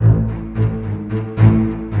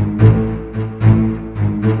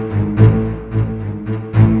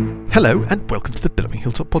Hello and welcome to the Billowing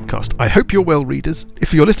Hilltop podcast. I hope you're well, readers.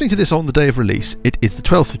 If you're listening to this on the day of release, it is the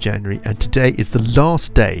 12th of January and today is the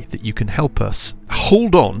last day that you can help us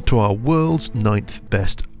hold on to our world's 9th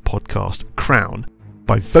best podcast crown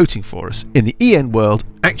by voting for us in the EN World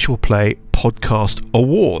Actual Play Podcast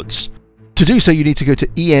Awards. To do so, you need to go to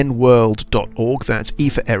enworld.org. That's E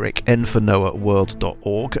for Eric, N for Noah,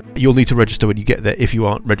 world.org. You'll need to register when you get there if you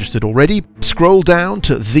aren't registered already. Scroll down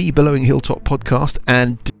to the Billowing Hilltop podcast,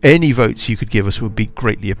 and any votes you could give us would be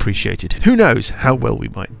greatly appreciated. Who knows how well we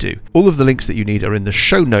might do. All of the links that you need are in the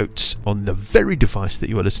show notes on the very device that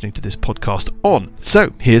you are listening to this podcast on.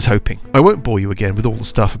 So, here's hoping. I won't bore you again with all the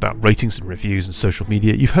stuff about ratings and reviews and social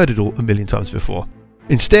media. You've heard it all a million times before.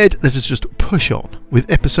 Instead, let us just push on with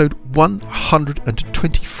episode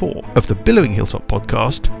 124 of the Billowing Hilltop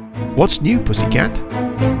podcast. What's new, Pussycat?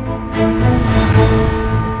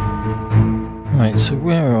 Right, so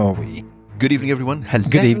where are we? Good evening, everyone. Hello.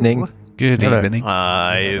 Good evening. Good evening.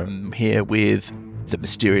 I'm here with the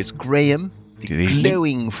mysterious Graham, the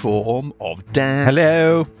glowing form of Dan.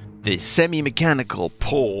 Hello. The semi-mechanical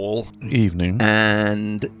Paul. Evening.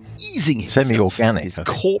 And easing himself, Semi-organic, his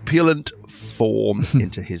corpulent form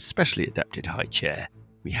into his specially adapted high chair,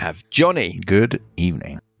 we have Johnny. Good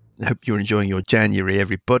evening. I hope you're enjoying your January,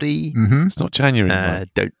 everybody. Mm-hmm. It's not January.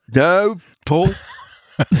 No, Paul.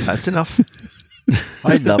 That's enough.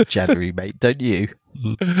 I love January, mate. Don't you?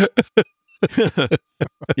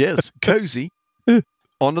 Yes, cozy.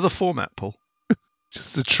 Honour the format, Paul.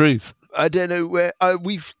 Just the truth. I don't know where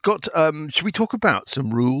we've got. Should we talk about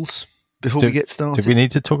some rules before we get started? Do we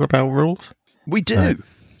need to talk about rules? We do.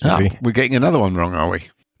 We're getting another one wrong, are we?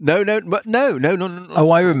 No. Oh,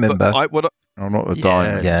 I remember. Not the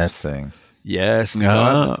diamond Yes. thing. Yes. The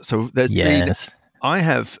diamond. So there's been. I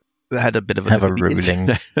have had a bit of a ruling.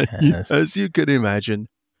 Yes. As you can imagine,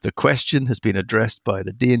 the question has been addressed by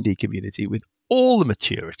the D&D community with all the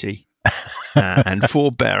maturity and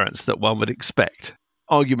forbearance that one would expect.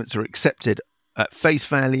 Arguments are accepted at face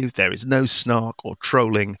value. There is no snark or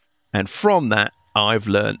trolling. And from that, I've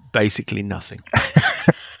learned basically nothing.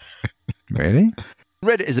 Really?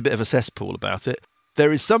 Reddit is a bit of a cesspool about it.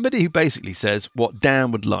 There is somebody who basically says what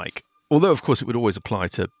Dan would like, although of course it would always apply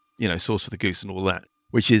to, Sauce for the Goose and all that,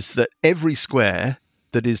 which is that every square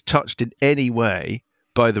that is touched in any way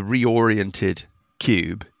by the reoriented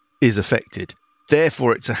cube is affected.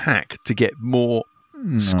 Therefore, it's a hack to get more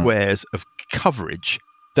squares of coverage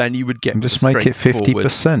than you would get And with just a make it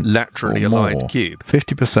 50% laterally or aligned more. cube.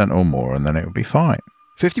 50% or more, and then it would be fine.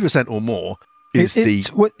 50% or more is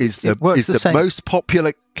the most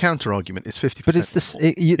popular counter argument is 50%. But it's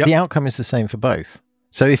the outcome is the same for both.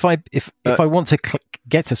 So if I want to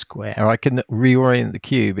get a square, I can reorient the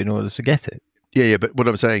cube in order to get it. Yeah. But what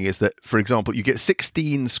I'm saying is that, for example, you get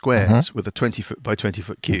 16 squares with a 20 foot by 20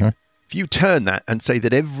 foot cube. If you turn that and say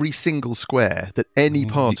that every single square that any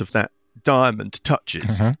part of that diamond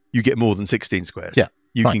touches, you get more than 16 squares. Yeah,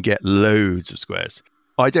 you can get loads of squares.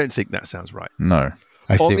 I don't think that sounds right. No.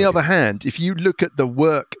 On the other hand, if you look at the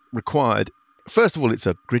work required, first of all, it's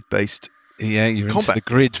a grid-based You're combat into the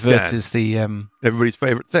grid versus the... everybody's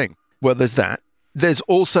favourite thing. Well, there's that. There's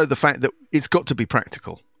also the fact that it's got to be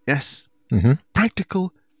practical. Yes? Mm-hmm.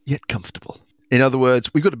 Practical, yet comfortable. In other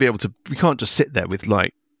words, we've got to be able to... We can't just sit there with,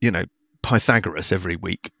 Pythagoras every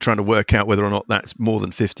week trying to work out whether or not that's more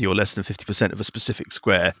than 50 or less than 50% of a specific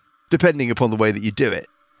square, depending upon the way that you do it.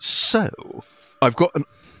 So, I've got an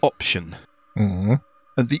option. Mm-hmm.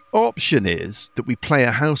 And the option is that we play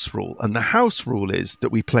a house rule. And the house rule is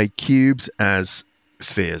that we play cubes as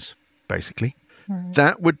spheres, basically. Mm.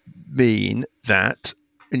 That would mean that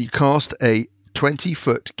when you cast a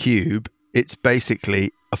 20-foot cube, it's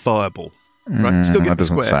basically a fireball. Right? Still get that the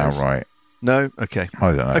doesn't squares. sound right. No? Okay. I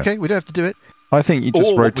don't know. Okay, we don't have to do it. I think you just Or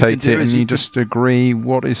what we rotate can do it and is you you just agree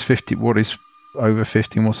what is 50, what is over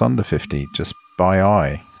 50 and what's under 50, just by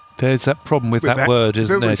eye. There's that problem with that word, isn't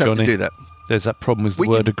there, Everybody's have Johnny? to do that. There's that problem with the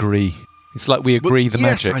word agree. It's like we agree the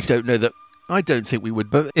magic. I don't know that. I don't think we would.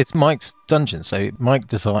 But it's Mike's dungeon, so Mike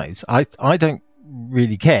decides. I don't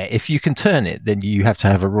really care. If you can turn it, then you have to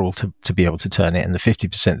have a rule to be able to turn it, and the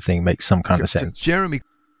 50% thing makes some kind of sense. So Jeremy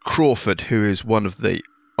Crawford, who is one of the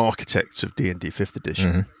architects of D&D 5th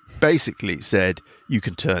edition, basically said you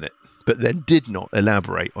can turn it, but then did not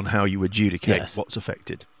elaborate on how you adjudicate what's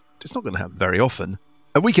affected. It's not going to happen very often,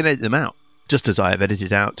 and we can edit them out, just as I have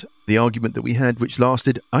edited out the argument that we had, which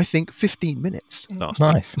lasted, I think, 15 minutes.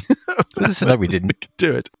 Nice. No, we didn't. We could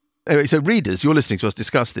do it. Anyway, so readers, you're listening to us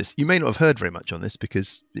discuss this. You may not have heard very much on this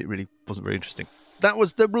because it really wasn't very interesting. That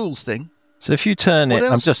was the rules thing. So if you turn it,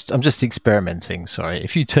 What else? I'm just experimenting. Sorry,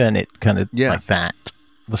 if you turn it kind of like that,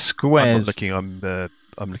 the I'm squares. not looking.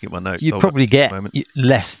 I'm looking at my notes. You probably get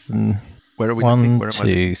less than where are we? 1,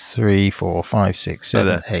 2, 3, 4, 5, 6,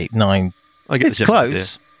 7, 8, 9. I get it's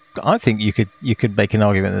close. I think you could make an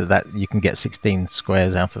argument that you can get 16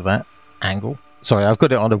 squares out of that angle. Sorry, I've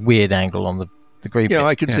got it on a weird angle on the green bit.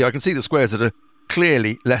 I can see the squares that are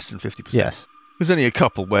clearly less than 50%. Yes. There's only a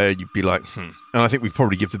couple where you'd be like, And I think we'd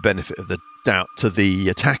probably give the benefit of the doubt to the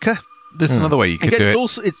attacker. There's another way you could do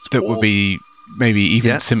it would be maybe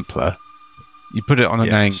even simpler. You put it on an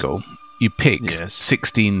angle. You pick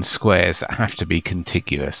 16 squares that have to be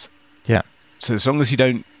contiguous. Yeah. So as long as you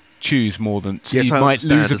don't choose more than... So you might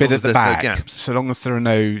lose a bit at the back. No gaps. So long as there are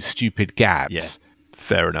no stupid gaps. Yeah,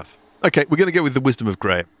 fair enough. Okay, we're going to go with the wisdom of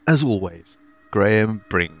Graham. As always, Graham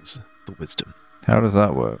brings the wisdom. How does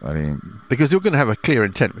that work? Because you're going to have a clear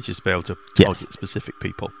intent, which is to be able to target specific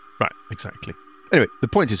people. Right, exactly. Anyway, the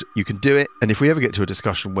point is you can do it, and if we ever get to a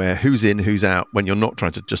discussion where who's in, who's out, when you're not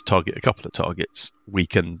trying to just target a couple of targets, we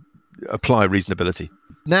can apply reasonability.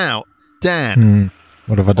 Now, Dan,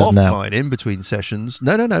 what have I done now? In between sessions.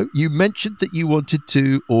 No. You mentioned that you wanted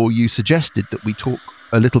to, or you suggested that we talk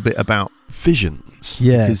a little bit about visions.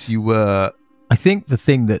 Yeah. Because you were... I think the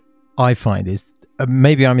thing that I find is,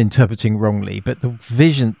 maybe I'm interpreting wrongly, but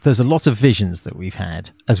there's a lot of visions that we've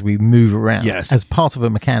had as we move around as part of a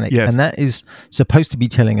mechanic. Yes. And that is supposed to be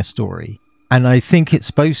telling a story. And I think it's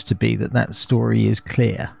supposed to be that story is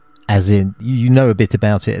clear, as in, you know a bit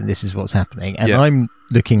about it and this is what's happening. And I'm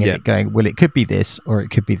looking at it going, well, it could be this or it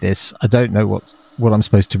could be this. I don't know what I'm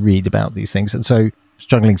supposed to read about these things. And so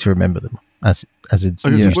struggling to remember them. As it's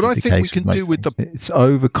what I think we can do with it's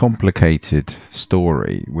overcomplicated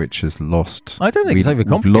story which has lost. I don't think it's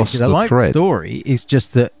overcomplicated. Lost the like thread. The story. It's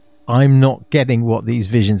just that I'm not getting what these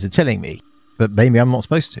visions are telling me, but maybe I'm not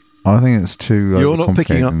supposed to. I think it's too. You're not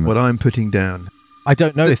picking up what I'm putting down. I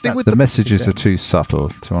don't know if the messages are too subtle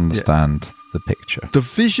to understand the picture. The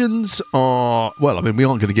visions are we aren't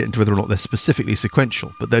going to get into whether or not they're specifically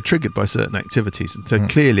sequential, but they're triggered by certain activities, and so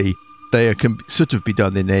clearly. They can sort of be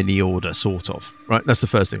done in any order, sort of. Right? That's the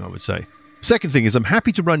first thing I would say. Second thing is I'm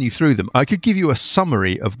happy to run you through them. I could give you a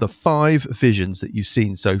summary of the 5 visions that you've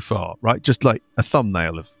seen so far, right? Just like a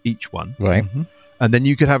thumbnail of each one. Right. Mm-hmm. And then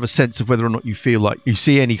you could have a sense of whether or not you feel like you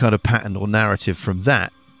see any kind of pattern or narrative from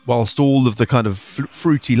that, whilst all of the kind of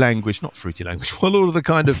fruity language, not fruity language, well, all of the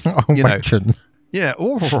kind of,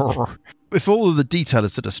 if all of the detail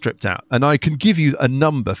is sort of stripped out. And I can give you a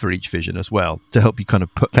number for each vision as well to help you kind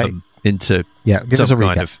of put them into some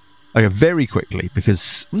kind of... Okay, very quickly,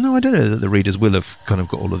 because I don't know that the readers will have kind of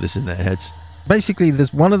got all of this in their heads. Basically,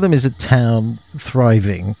 there's one of them is a town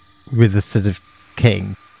thriving with a sort of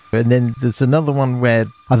king. And then there's another one where,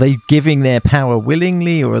 are they giving their power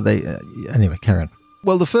willingly, or are they... anyway, carry on.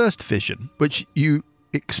 Well, the first vision, which you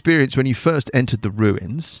experienced when you first entered the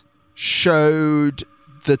ruins, showed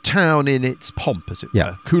the town in its pomp, as it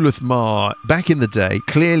were. Kulith Mar, back in the day,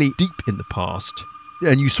 clearly deep in the past,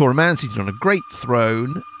 and you saw a man seated on a great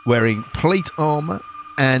throne, wearing plate armor,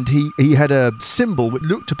 and he had a symbol which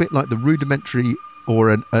looked a bit like the rudimentary or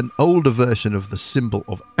an older version of the symbol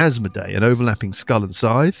of Asmodee, an overlapping skull and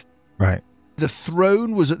scythe. Right. The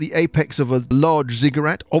throne was at the apex of a large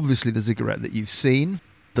ziggurat, obviously the ziggurat that you've seen.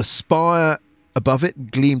 The spire above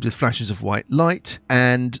it gleamed with flashes of white light,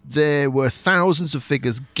 and there were thousands of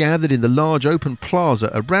figures gathered in the large open plaza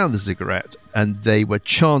around the ziggurat, and they were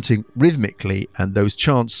chanting rhythmically, and those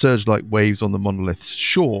chants surged like waves on the monolith's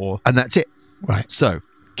shore, and that's it. Right. So,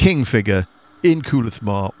 king figure in Kulith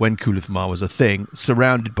Mar, when Kulith Mar was a thing,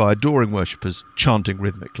 surrounded by adoring worshippers chanting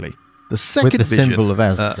rhythmically. The second with the vision, symbol of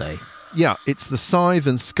Asmodee. It's the scythe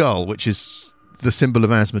and skull, which is the symbol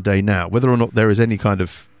of Asmodee now. Whether or not there is any kind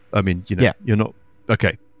of... you're not...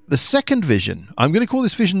 Okay. The second vision, I'm going to call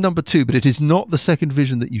this vision number 2, but it is not the second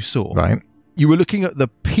vision that you saw. Right. You were looking at the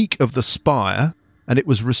peak of the spire, and it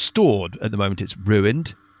was restored. At the moment, it's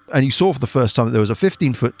ruined. And you saw for the first time that there was a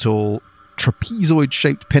 15-foot tall,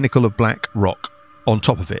 trapezoid-shaped pinnacle of black rock on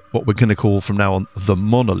top of it, what we're going to call from now on the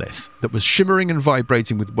monolith, that was shimmering and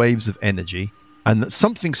vibrating with waves of energy, and that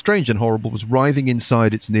something strange and horrible was writhing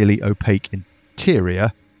inside its nearly opaque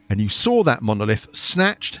interior. And you saw that monolith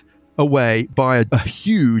snatched away by a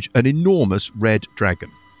huge and enormous red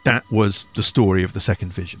dragon. That was the story of the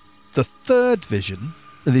second vision. The third vision,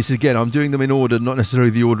 and this again, I'm doing them in order, not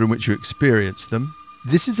necessarily the order in which you experienced them.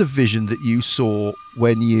 This is a vision that you saw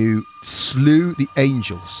when you slew the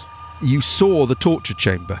angels. You saw the torture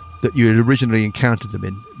chamber that you had originally encountered them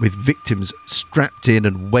in, with victims strapped in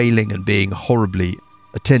and wailing and being horribly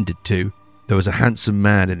attended to. There was a handsome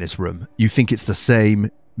man in this room. You think it's the same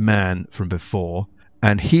man from before,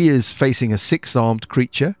 and he is facing a 6-armed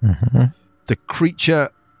creature. Mm-hmm. The creature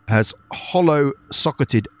has hollow,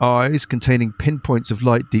 socketed eyes containing pinpoints of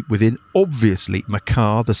light deep within. Obviously,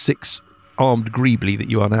 Makar, the six-armed Greebly that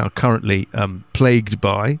you are now currently plagued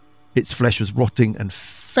by. Its flesh was rotting and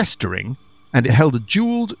festering, and it held a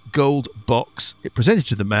jewelled gold box. It presented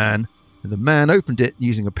to the man, and the man opened it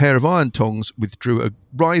using a pair of iron tongs, withdrew a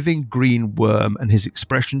writhing green worm, and his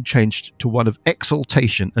expression changed to one of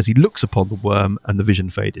exultation as he looks upon the worm, and the vision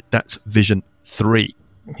faded. That's vision 3.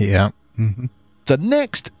 Yeah. Mm-hmm. The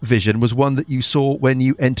next vision was one that you saw when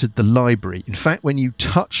you entered the library. In fact, when you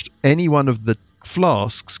touched any one of the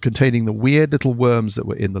flasks containing the weird little worms that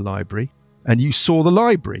were in the library, and you saw the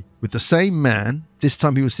library with the same man. This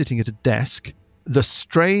time he was sitting at a desk. The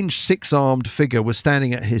strange six-armed figure was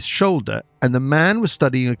standing at his shoulder, and the man was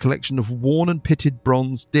studying a collection of worn and pitted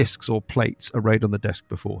bronze discs or plates arrayed on the desk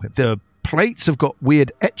before him. The plates have got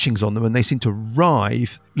weird etchings on them, and they seem to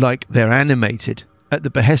writhe like they're animated at the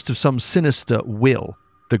behest of some sinister will.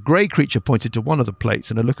 The grey creature pointed to one of the plates,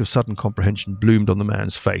 and a look of sudden comprehension bloomed on the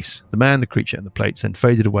man's face. The man, the creature, and the plates then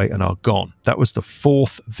faded away and are gone. That was the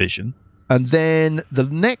 4th vision. And then the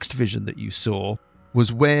next vision that you saw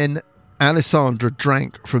was when Alessandra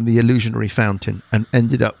drank from the illusionary fountain and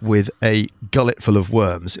ended up with a gullet full of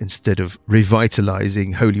worms instead of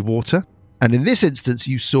revitalizing holy water. And in this instance,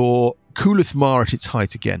 you saw Kulith Mar at its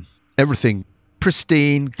height again. Everything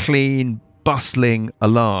pristine, clean, bustling,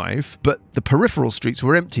 alive. But the peripheral streets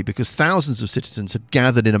were empty because thousands of citizens had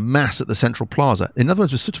gathered in a mass at the central plaza. In other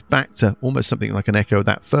words, we're sort of back to almost something like an echo of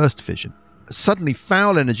that first vision. Suddenly,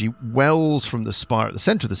 foul energy wells from the spire at the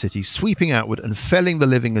centre of the city, sweeping outward and felling the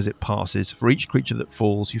living as it passes. For each creature that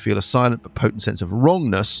falls, you feel a silent but potent sense of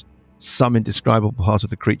wrongness. Some indescribable part of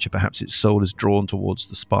the creature, perhaps its soul, is drawn towards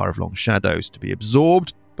the spire of long shadows to be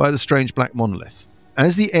absorbed by the strange black monolith.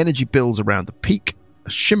 As the energy builds around the peak, a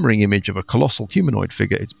shimmering image of a colossal humanoid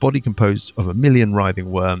figure, its body composed of a million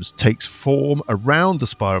writhing worms, takes form around the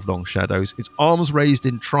spire of long shadows, its arms raised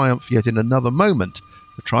in triumph. Yet in another moment,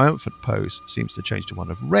 the triumphant pose seems to change to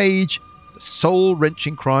one of rage. The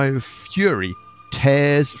soul-wrenching cry of fury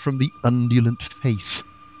tears from the undulant face.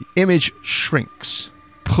 The image shrinks,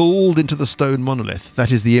 pulled into the stone monolith.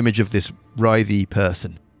 That is the image of this writhy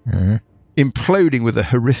person. Mm-hmm. Imploding with a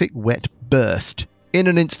horrific wet burst. In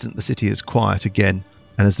an instant, the city is quiet again,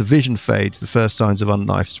 and as the vision fades, the first signs of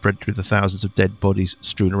unlife spread through the thousands of dead bodies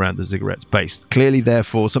strewn around the ziggurat's base. Clearly,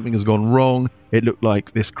 therefore, something has gone wrong. It looked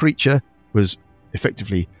like this creature was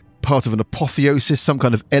effectively part of an apotheosis, some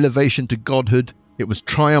kind of elevation to godhood. It was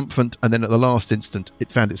triumphant, and then at the last instant,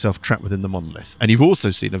 it found itself trapped within the monolith. And you've also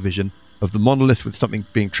seen a vision of the monolith with something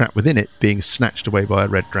being trapped within it, being snatched away by a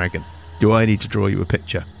red dragon. Do I need to draw you a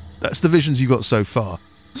picture? That's the visions you've got so far.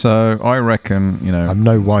 So I reckon, I'm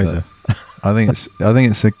no wiser. I think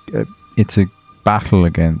it's a battle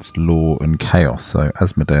against law and chaos. So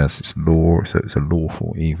Asmodeus is law, so it's a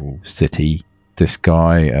lawful evil city. This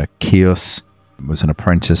guy, Kios, was an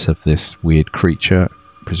apprentice of this weird creature,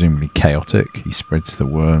 presumably chaotic. He spreads the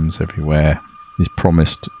worms everywhere. He's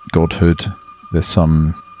promised godhood. There's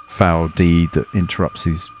some foul deed that interrupts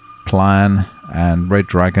his plan, and red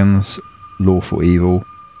dragons, lawful evil,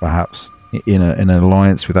 perhaps in an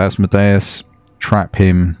alliance with Asmodeus, trap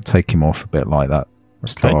him, take him off, a bit like that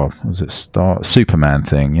Superman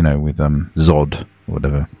thing, with Zod or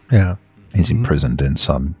whatever. Yeah. He's imprisoned in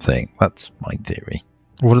something. That's my theory.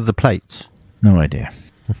 What are the plates? No idea.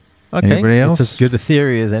 Okay. Anybody else? It's as good a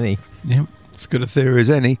theory as any. Yeah, it's as good a theory as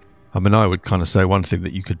any. I mean, I would kind of say one thing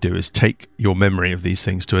that you could do is take your memory of these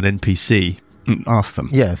things to an NPC. Ask them.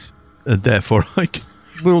 Yes. And therefore I can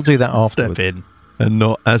we'll do that afterwards. Step in and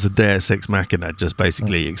not as a Deus Ex Machina, just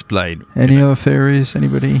basically explain. Any other theories?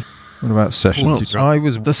 Anybody? What about sessions?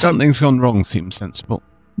 Well, something's gone wrong seems sensible.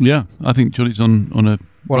 Yeah, I think Jolly's on a...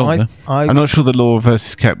 Well, I'm not sure the law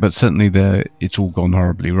versus cat, but certainly it's all gone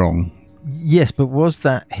horribly wrong. Yes, but was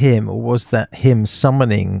that him, or was that him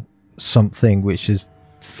summoning something which is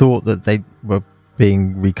thought that they were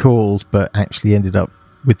being recalled, but actually ended up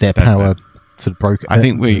with their power sort of broken? I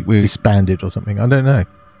think we disbanded or something. I don't know.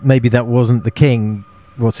 Maybe that wasn't the king.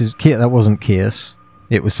 That wasn't Kios.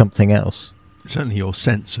 It was something else. Certainly, your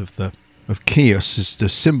sense of Kios is the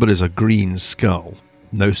symbol is a green skull,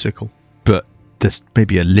 no sickle, but there's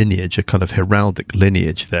maybe a lineage, a kind of heraldic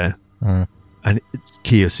lineage there. And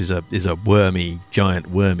Kios is a giant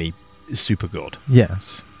wormy super god.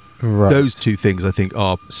 Yes. Right. Those two things, I think,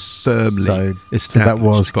 are firmly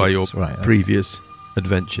established by your previous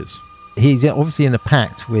adventures. He's obviously in a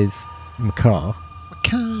pact with Makar.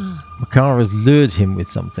 Makar has lured him with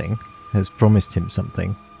something, has promised him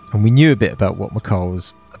something. And we knew a bit about what Makar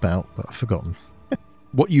was about, but I've forgotten.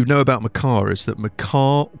 What you know about Makar is that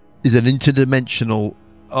Makar is an interdimensional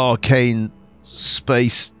arcane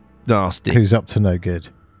space nasty. Who's up to no good.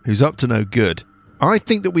 I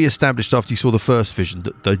think that we established after you saw the first vision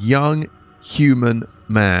that the young human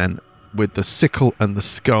man with the sickle and the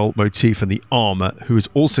skull motif and the armour, who is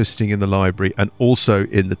also sitting in the library and also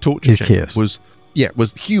in the torture chamber, was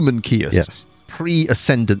human Kios. Yes.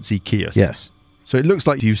 Pre-ascendancy Kios. Yes. So it looks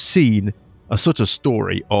like you've seen a sort of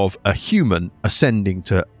story of a human ascending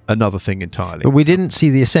to another thing entirely. But we didn't see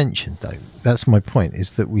the ascension, though. That's my point,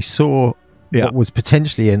 is that we saw what was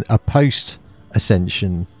potentially a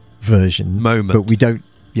post-ascension version moment, but we don't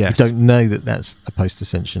know that that's a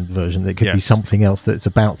post-ascension version. There could be something else that's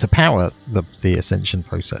about to power the ascension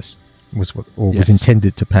process, was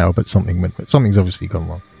intended to power, but something's obviously gone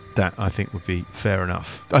wrong. That, I think, would be fair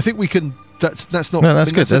enough. I think we can. That's not. No,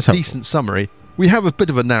 that's good. That's a decent summary. We have a bit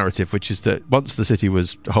of a narrative, which is that once the city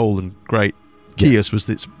was whole and great, Kios was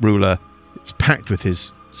its ruler. It's packed with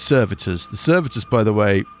his servitors. The servitors, by the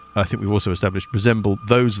way, I think we've also established, resemble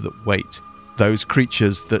those that wait. Those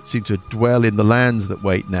creatures that seem to dwell in the lands that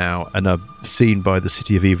wait now and are seen by the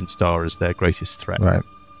city of Evenstar as their greatest threat. Right.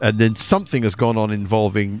 And then something has gone on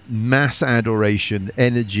involving mass adoration,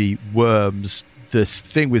 energy, worms, this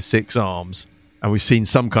thing with 6 arms, and we've seen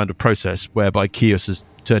some kind of process whereby Kios has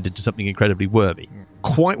turned into something incredibly wormy.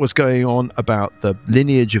 Quite what's going on about the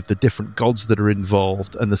lineage of the different gods that are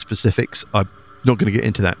involved and the specifics, I'm not going to get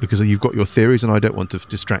into that because you've got your theories and I don't want to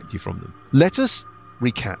distract you from them. Let us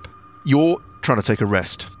recap. You're trying to take a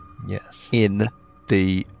rest. Yes. In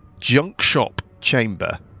the junk shop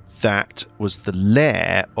chamber that was the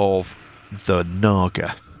lair of the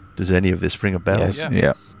Naga. Does any of this ring a bell? Yes.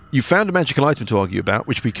 Yeah. You found a magical item to argue about,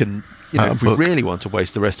 which we can, if we really want to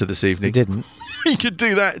waste the rest of this evening, we didn't. We could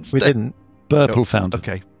do that instead. We didn't. Burple found it.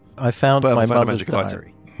 Okay. I found my found mother's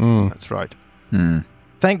diary. That's right.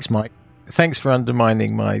 Thanks, Mike. Thanks for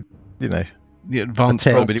undermining my, the advanced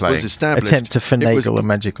It was established. attempt to finagle a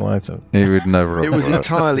magical item. He would never. It was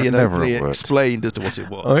entirely and Never openly worked. explained as to what it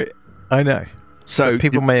was. I know. So But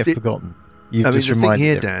people may have forgotten. You've just the thing reminded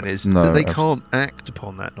here, everybody. Dan, is that they can't act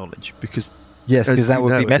upon that knowledge because Yes, because that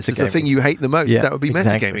would be this is metagaming. the thing you hate the most. Yeah, that would be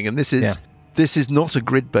exactly. metagaming, and this is not a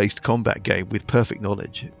grid-based combat game with perfect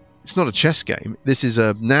knowledge. It's not a chess game. This is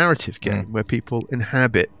a narrative game where people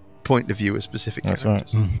inhabit point of view of specific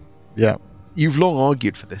characters. Right. Yeah, you've long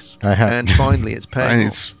argued for this, I have, and finally it's paying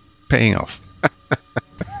off. It's paying off.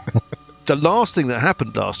 The last thing that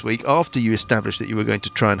happened last week, after you established that you were going to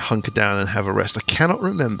try and hunker down and have a rest, I cannot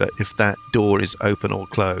remember if that door is open or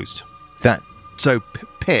closed. So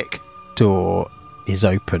pick. Door is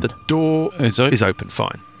open. The door is open.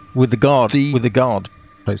 Fine. With the guard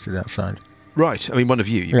posted outside. Right. I mean, one of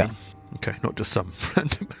you mean? Okay, not just some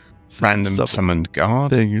random summoned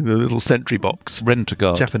guard thing. The little sentry box.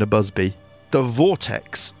 Rent-a-guard. Chap in a busby. The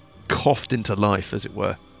vortex coughed into life, as it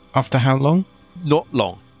were. After how long? Not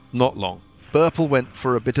long. Burple went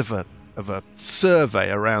for a bit of a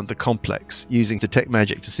survey around the complex using detect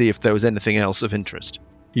magic to see if there was anything else of interest.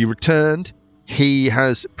 He returned. He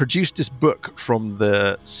has produced this book from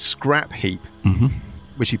the scrap heap,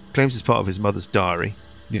 which he claims is part of his mother's diary.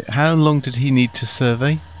 Yeah. How long did he need to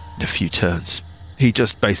survey? A few turns. He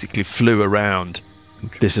just basically flew around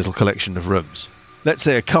this little collection of rooms. Let's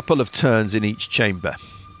say a couple of turns in each chamber.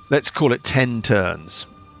 Let's call it 10 turns.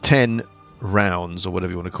 10 rounds, or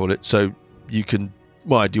whatever you want to call it. So you can...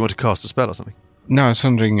 Why? Do you want to cast a spell or something? No, I was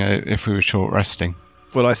wondering if we were short resting.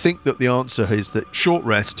 Well, I think that the answer is that short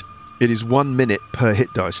rest, it is 1 minute per hit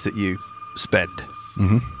dice that you spend.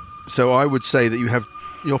 So I would say that you have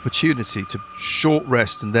the opportunity to short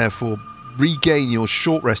rest and therefore regain your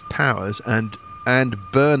short rest powers and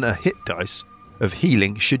burn a hit dice of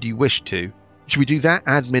healing should you wish to. Should we do that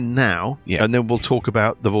admin now? Yeah. And then we'll talk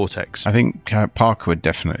about the vortex. I think Parker would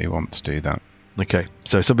definitely want to do that. Okay,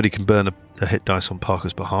 so somebody can burn a hit dice on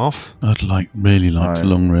Parker's behalf. I'd really like to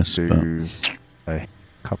long rest. A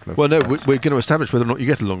couple of. Well, no, we're going to establish whether or not you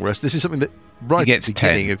get a long rest. This is something that right at the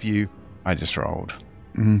beginning 10. of you. I just rolled.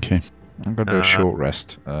 Okay. I'm going to do a short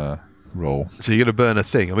rest roll. So you're going to burn a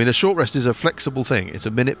thing. I mean, a short rest is a flexible thing. It's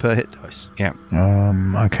a minute per hit dice. Yeah.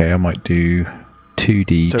 Okay, I might do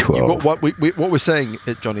 2d12. So what we're saying,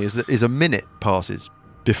 Johnny, is a minute passes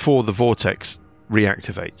before the vortex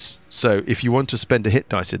reactivates. So if you want to spend a hit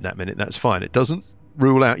dice in that minute, that's fine. It doesn't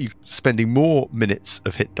rule out you spending more minutes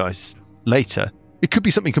of hit dice later. It could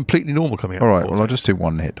be something completely normal coming out. All right, well, I'll just do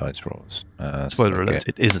 1 hit dice rolls. Spoiler alert,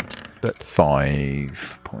 it isn't. But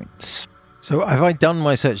 5 points. So have I done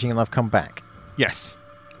my searching and I've come back? Yes.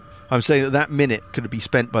 I'm saying that minute could be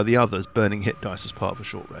spent by the others burning hit dice as part of a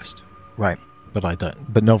short rest. Right, but I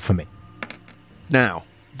don't. But not for me. Now,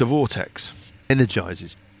 the vortex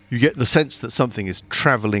energizes You get the sense that something is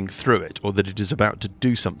travelling through it, or that it is about to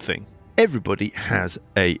do something. Everybody has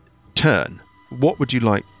a turn. What would you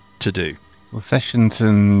like to do? Well, Sessions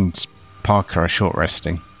and Parker are short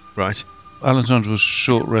resting. Right. Alexandra was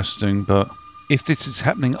short resting, but if this is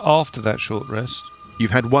happening after that short rest... You've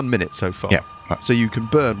had 1 minute so far. Yeah. So you can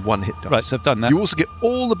burn 1 hit dice. Right, so I've done that. You also get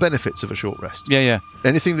all the benefits of a short rest. Yeah.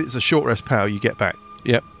 Anything that's a short rest power, you get back.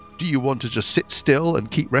 Yep. Do you want to just sit still and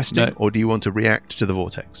keep resting, or do you want to react to the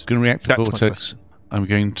vortex? I'm going to react to the vortex. I'm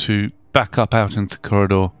going to back up out into the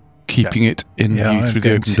corridor, keeping it in view through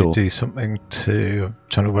the open door. I'm going to do something to...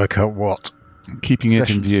 trying to work out what. Keeping it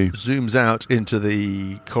in view. Zooms out into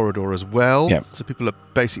the corridor as well. Yep. So people are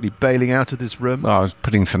basically bailing out of this room. Well, I was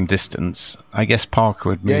putting some distance. I guess Parker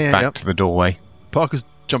would move back to the doorway. Parker's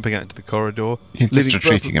jumping out into the corridor. Just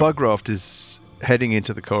retreating him. Bugraft is heading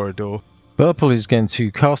into the corridor. Burple is going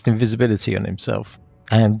to cast invisibility on himself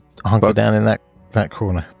and hunker down in that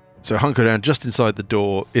corner. So hunker down just inside the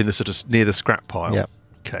door in the sort of near the scrap pile. Yep.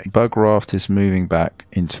 Okay. Bugraft is moving back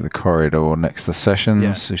into the corridor next to Sessions.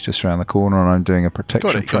 Yeah. Who's just around the corner, and I'm doing a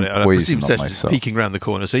protection from poison I presume on Sessions myself. is peeking around the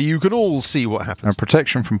corner, so you can all see what happens. And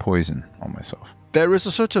protection from poison on myself. There is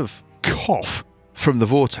a sort of cough from the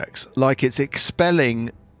vortex, like it's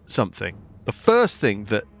expelling something. The first thing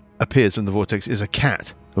that appears from the vortex is a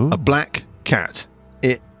cat. Ooh. A black cat.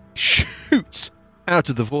 It shoots out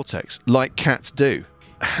of the vortex like cats do.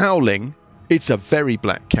 Howling. It's a very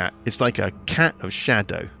black cat. It's like a cat of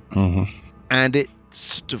shadow. Mm-hmm. And it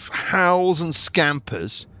sort of howls and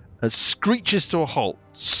scampers, screeches to a halt,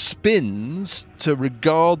 spins to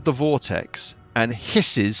regard the vortex, and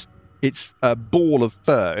hisses. It's a ball of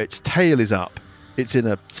fur. Its tail is up. It's in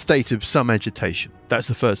a state of some agitation. That's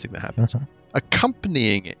the first thing that happens. Okay.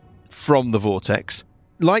 Accompanying it from the vortex,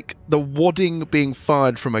 like the wadding being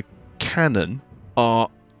fired from a cannon, are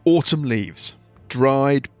autumn leaves.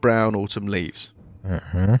 Dried brown autumn leaves.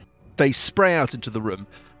 Uh-huh. They spray out into the room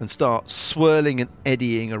and start swirling and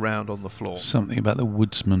eddying around on the floor. Something about the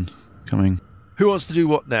woodsman coming. Who wants to do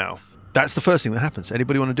what now? That's the first thing that happens.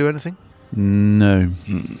 Anybody want to do anything? No.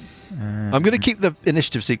 I'm going to keep the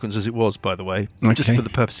initiative sequence as it was, by the way, just for the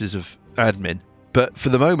purposes of admin. But for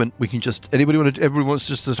the moment, we can just... Everyone wants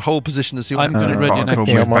just to hold position and see what happens. I'm going to ready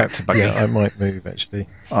an action. I might move, actually.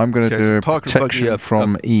 I'm going to do a protection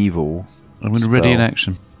from evil. I'm going to ready an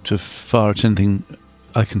action to fire at anything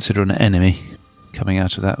I consider an enemy coming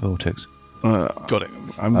out of that vortex. Got it.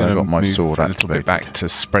 I'm going to got my move sword a little bit back to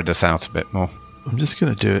spread us out a bit more. I'm just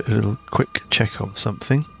going to do a little quick check on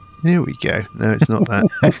something. Here we go. No, it's not that.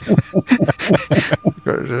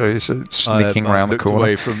 Sneaking around the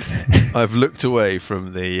corner. I've looked away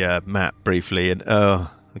from the map briefly, and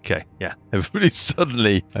okay, yeah. Everybody's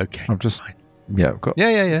suddenly okay. I'm just fine. Yeah, I've got.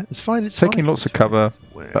 Yeah. It's fine. It's taking fine. lots of cover,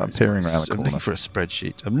 but I'm peering around the corner. I'm looking for a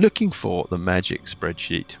spreadsheet. I'm looking for the magic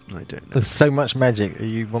spreadsheet. I don't know. There's so much magic that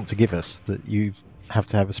you want to give us that you have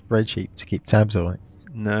to have a spreadsheet to keep tabs on it.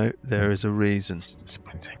 No, there is a reason. It's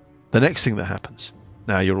disappointing. The next thing that happens,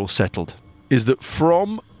 now you're all settled, is that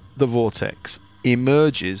from the vortex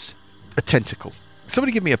emerges a tentacle.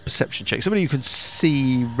 Somebody give me a perception check. Somebody who can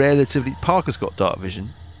see relatively... Parker's got dark vision.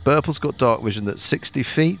 Burple's got dark vision that's 60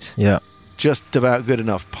 feet. Yeah. Just about good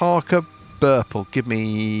enough. Parker, Burple, give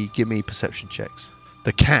me perception checks.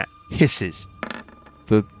 The cat hisses.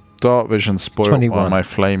 The dark vision spoiled 21. by my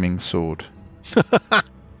flaming sword.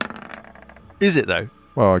 Is it though?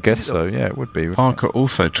 Well, I guess so. Yeah, it would be. Parker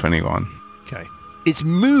also 21. Okay. It's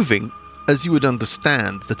moving as you would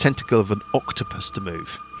understand the tentacle of an octopus to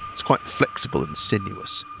move. It's quite flexible and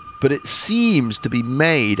sinuous. But it seems to be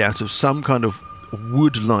made out of some kind of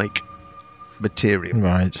wood-like material.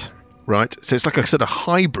 Right? So it's like a sort of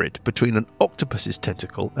hybrid between an octopus's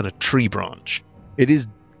tentacle and a tree branch. It is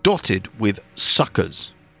dotted with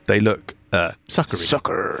suckers. They look suckery.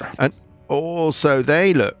 Sucker. And also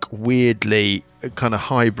they look weirdly kind of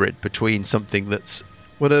hybrid between something that's...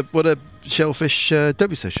 What a shellfish... don't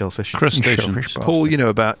be so shellfish. Crustaceans. Paul, you know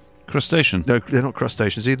about... Crustacean? No, they're not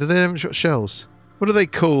crustaceans either. They haven't got shells. What are they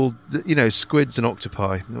called? Squids and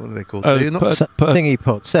octopi. What are they called? Thingy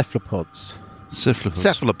pods, cephalopods.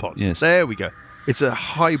 Cephalopods. Yes. There we go. It's a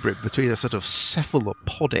hybrid between a sort of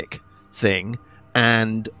cephalopodic thing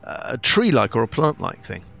and a tree-like or a plant-like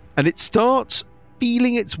thing. And it starts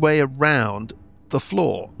feeling its way around the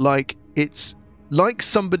floor, like it's like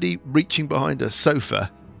somebody reaching behind a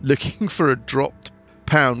sofa looking for a dropped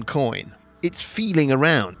pound coin. It's feeling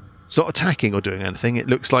around. It's not attacking or doing anything. It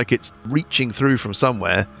looks like it's reaching through from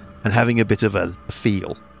somewhere and having a bit of a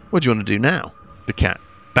feel. What do you want to do now? The cat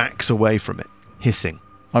backs away from it, hissing.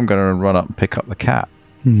 I'm going to run up and pick up the cat.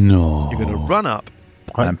 No. You're going to run up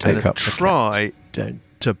and pick up try Don't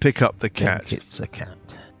to pick up the cat. It's a cat.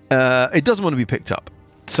 It doesn't want to be picked up.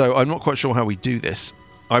 So I'm not quite sure how we do this.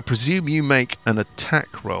 I presume you make an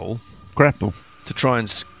attack roll. Grapple. To try and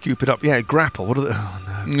scoop it up. Yeah, grapple. What are the...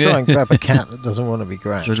 Oh, no. Try and grab a cat that doesn't want to be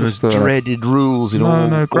grabbed. There's dreaded rules in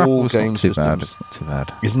all game systems. It's not too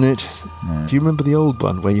bad. Isn't it? No. Do you remember the old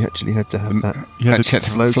one where you actually had to have that? You had to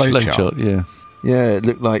flow chart, yeah. Yeah, it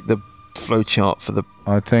looked like the flow chart for the...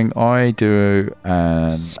 I think I do an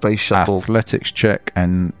space shuttle athletics check,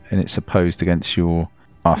 and it's opposed against your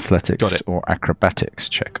athletics or acrobatics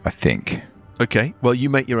check, I think. Okay, well, you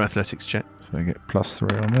make your athletics check. So I get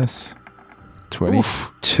 +3 on this. 22.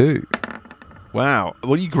 Oof. Wow.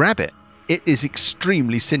 Well, you grab it. It is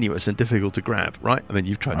extremely sinuous and difficult to grab, right? I mean,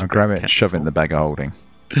 you've tried to grab it and shove it in the bag of holding.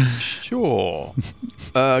 Sure.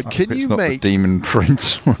 Can you not make the demon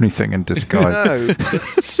prince or anything in disguise?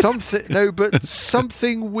 but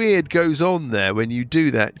something weird goes on there when you do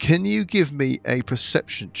that. Can you give me a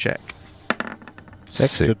perception check? It's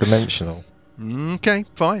extra dimensional. Okay,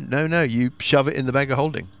 fine. No, you shove it in the bag of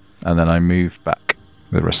holding. And then I move back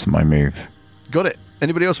the rest of my move. Got it.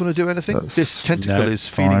 Anybody else want to do anything? This tentacle is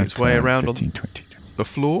feeling its way around 15, on 20. The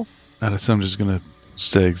floor. Alessandra's going to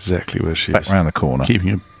stay exactly where she is. Back around the corner.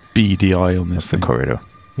 Keeping a beady eye on this corridor.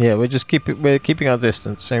 Yeah, we're keeping our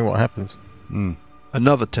distance, seeing what happens.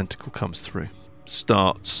 Another tentacle comes through.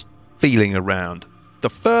 Starts feeling around. The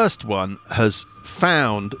first one has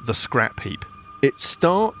found the scrap heap. It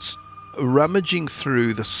starts rummaging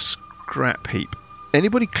through the scrap heap.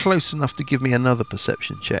 Anybody close enough to give me another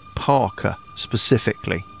perception check? Parker,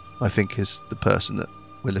 specifically, I think is the person that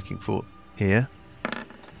we're looking for here.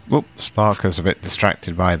 Well, Parker's a bit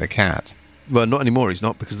distracted by the cat. Well, not anymore, he's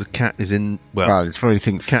not, because the cat is in... Well, he probably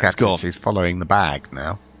thinks the cat gone. He's following the bag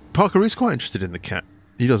now. Parker is quite interested in the cat.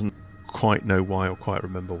 He doesn't quite know why or quite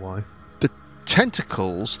remember why. The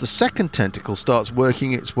tentacles, the second tentacle starts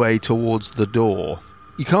working its way towards the door.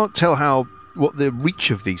 You can't tell what the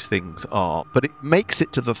reach of these things are, but it makes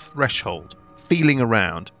it to the threshold, feeling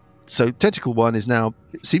around. So Tentacle 1 is now,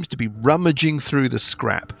 it seems to be rummaging through the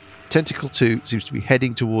scrap. Tentacle 2 seems to be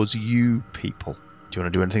heading towards you people. Do you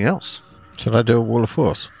want to do anything else? Should I do a wall of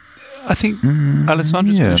force? I think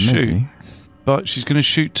Alessandra's going to shoot, but she's going to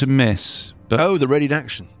shoot to miss. But the readied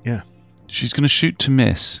action, yeah. She's going to shoot to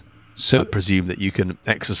miss. So I presume that you can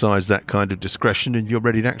exercise that kind of discretion in your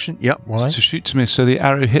readied action. Yep. Why? To shoot to miss, so the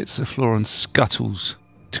arrow hits the floor and scuttles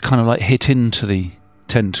to kind of like hit into the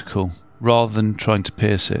tentacle rather than trying to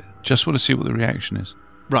pierce it. Just want to see what the reaction is.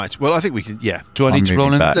 Right. Well, I think we can. Yeah. Do I need to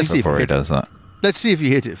roll in? Let's see if he does that. Let's see if you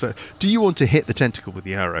hit it first. Do you want to hit the tentacle with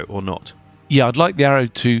the arrow or not? Yeah, I'd like the arrow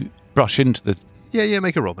to brush into the... Yeah,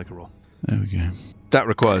 make a roll. There we go. That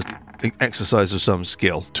requires exercise of some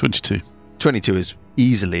skill. 22. 22 is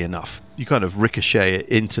easily enough. You kind of ricochet it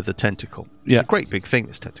into the tentacle. Yeah. It's a great big thing,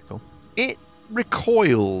 this tentacle. It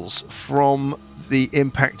recoils from the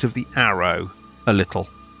impact of the arrow a little.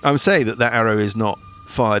 I would say that arrow is not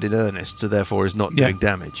fired in earnest, so therefore is not doing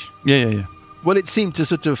damage. Yeah. Well, it seemed to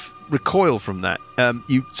sort of recoil from that.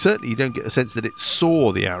 You certainly don't get a sense that it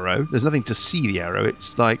saw the arrow. There's nothing to see the arrow.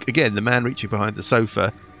 It's like, again, the man reaching behind the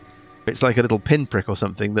sofa. It's like a little pinprick or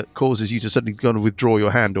something that causes you to suddenly kind of withdraw your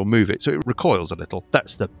hand or move it. So it recoils a little.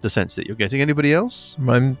 That's the sense that you're getting. Anybody else?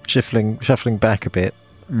 I'm shuffling back a bit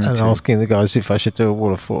and asking the guys if I should do a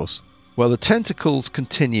wall of force. Well, the tentacles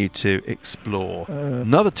continue to explore.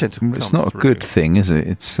 Another tentacle comes It's not through. A good thing, is it?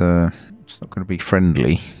 It's not going to be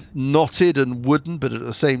friendly. Knotted and wooden, but at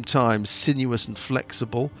the same time sinuous and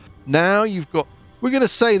flexible. Now you've got... We're going to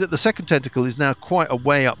say that the second tentacle is now quite a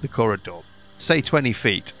way up the corridor. Say 20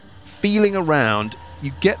 feet. Feeling around,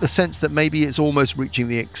 you get the sense that maybe it's almost reaching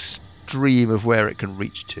the extreme of where it can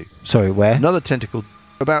reach to. Sorry, where? Another tentacle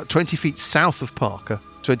about 20 feet south of Parker,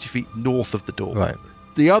 20 feet north of the door. Right.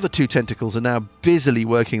 The other two tentacles are now busily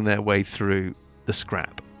working their way through the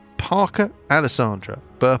scrap. Parker, Alessandra,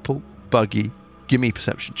 Burple, Buggy, give me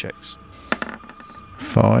perception checks.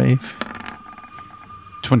 5.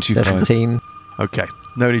 25. 17. Okay,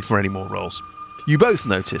 no need for any more rolls. You both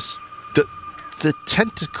notice that the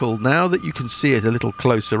tentacle, now that you can see it a little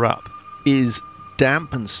closer up, is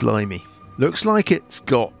damp and slimy. Looks like it's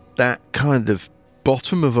got that kind of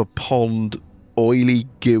bottom of a pond, oily,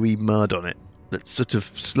 gooey mud on it that's sort of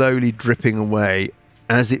slowly dripping away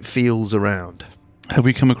as it feels around. Have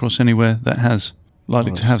we come across anywhere that has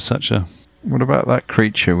likely to have such a... What about that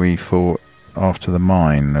creature we fought after the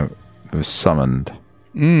mine that was summoned?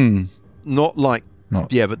 Not like...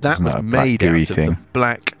 yeah, but that was made out of the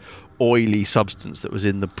black... oily substance that was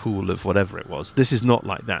in the pool of whatever it was. This is not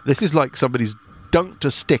like that. This is like somebody's dunked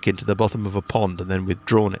a stick into the bottom of a pond and then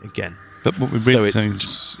withdrawn it again. But what we're really saying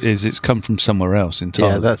is it's come from somewhere else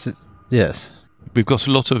entirely. Yeah, that's it. Yes. We've got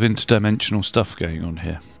a lot of interdimensional stuff going on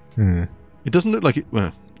here. It doesn't look like it...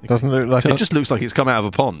 Well, it just looks like it's come out of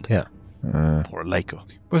a pond. Yeah. Or a lake.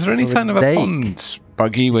 Was there any sign of a pond,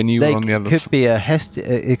 Buggy, when you were on the other side?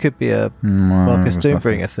 It could be a Marcus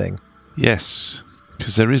Doombringer thing. Yes,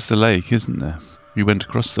 because there is the lake, isn't there? We went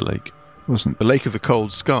across the lake. Wasn't the Lake of the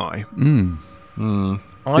Cold Sky?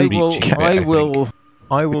 I will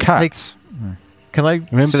take... Can I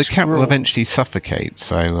remember the cat will eventually suffocate?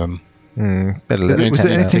 So was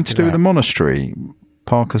there anything to do with the monastery,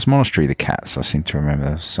 Parker's monastery? The cats, I seem to remember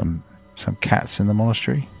there was some cats in the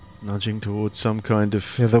monastery, nudging towards some kind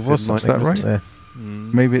of. Yeah, there was something. Is that right? There.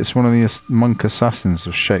 Maybe it's one of the monk assassins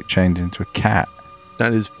of shape changed into a cat.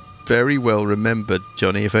 That is very well remembered,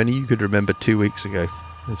 Johnny. If only you could remember 2 weeks ago,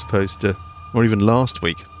 as opposed to, or even last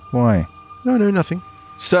week. Why? No, nothing.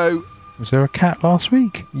 So. Was there a cat last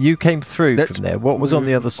week? You came through from there. What was on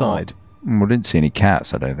the other side? Well, I didn't see any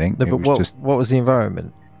cats, I don't think. No, but what was the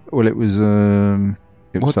environment? Well, it was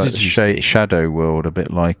like a shadow world, a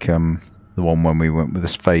bit like the one when we went with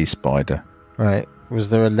this phase spider. Right. Was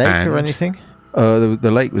there a lake or anything?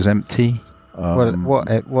 The lake was empty.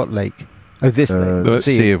 What lake? Oh, this lake. The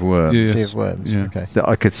Sea of Worms. Yes. Sea of Worms. Yeah. Okay.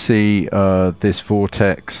 I could see this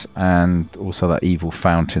vortex and also that evil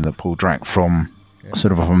fountain that Paul drank from.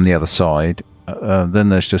 Sort of from the other side. Then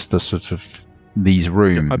there's just a sort of these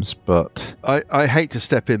rooms, but I hate to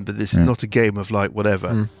step in, but this is not a game of like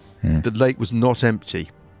whatever. The lake was not empty.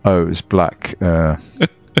 Oh, it was black. Oh,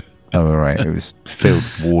 right. It was filled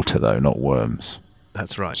with water though, not worms.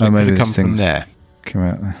 That's right. So maybe it come from there. Came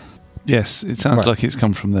out there. Yes, it sounds like it's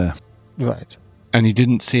come from there. Right. And you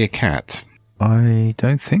didn't see a cat? I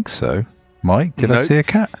don't think so. Mike, did I see a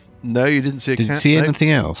cat? No, you didn't see a cat. Did you see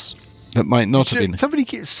anything else? That might not have been.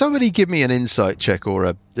 Somebody give me an insight check or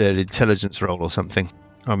an intelligence roll or something.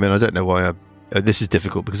 I mean, I don't know why this is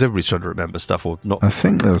difficult because everybody's trying to remember stuff or not. I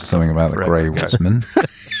think there was something about the Grey Woodsman.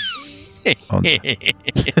 Okay.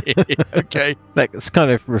 That's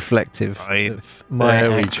kind of reflective of my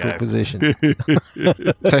actual position.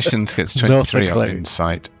 Sessions gets 23 on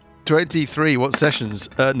insight. 23. What Sessions?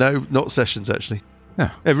 No, not Sessions, actually.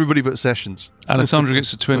 No. Everybody but Sessions. Alessandra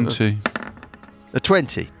gets a 20. A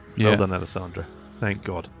 20? Yeah. Well done, Alessandra. Thank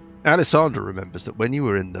God. Alessandra remembers that when you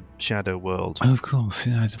were in the shadow world, of course,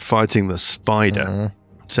 fighting the spider,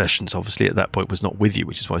 Sessions obviously at that point was not with you,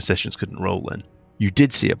 which is why Sessions couldn't roll then. You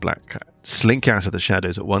did see a black cat slink out of the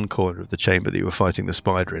shadows at one corner of the chamber that you were fighting the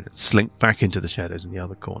spider in and slink back into the shadows in the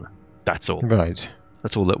other corner. That's all. Right.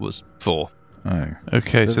 That's all that was for. Oh.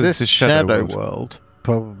 Okay, so this is shadow world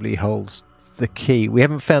probably holds the key. We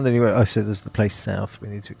haven't found anywhere. Oh, so there's the place south. We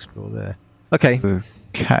need to explore there. Okay. The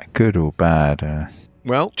cat good or bad?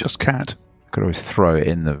 Well, just cat. Could always throw it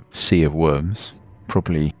in the Sea of Worms.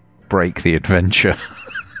 Probably break the adventure.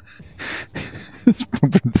 It's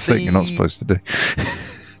probably the thing you're not supposed to do.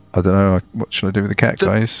 I don't know. What should I do with the cat,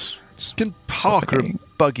 guys? Can Parker and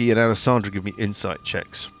Buggy and Alessandra give me insight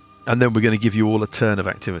checks? And then we're going to give you all a turn of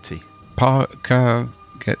activity. Parker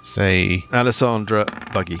gets a... Alessandra,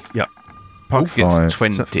 Buggy. Yeah. Parker gets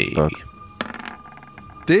 20.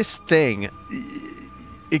 This thing...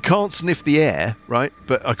 It can't sniff the air, right?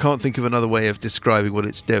 But I can't think of another way of describing what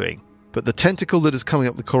it's doing. But the tentacle that is coming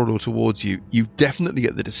up the corridor towards you, you definitely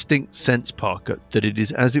get the distinct sense, Parker, that it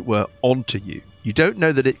is, as it were, onto you. You don't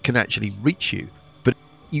know that it can actually reach you, but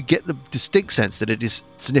you get the distinct sense that it is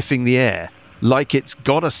sniffing the air, like it's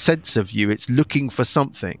got a sense of you, it's looking for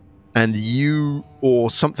something. And you, or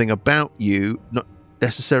something about you, not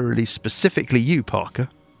necessarily specifically you, Parker,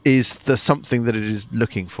 is the something that it is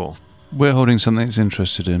looking for. We're holding something it's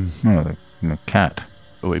interested in. Oh, the cat.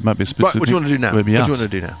 Oh, it might be a specific. Right, what do you want to do now? What do you want to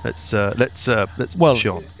do now? Let's push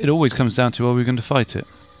on. It always comes down to, are we going to fight it?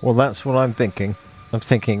 Well, that's what I'm thinking. I'm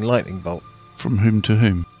thinking lightning bolt. From whom to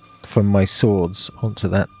whom? From my swords onto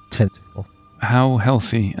that tentacle. How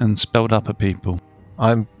healthy and spelled up are people?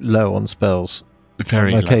 I'm low on spells.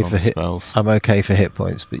 Very low on spells. I'm okay for hit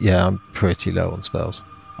points, but yeah, I'm pretty low on spells.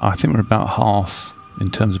 I think we're about half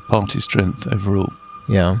in terms of party strength overall.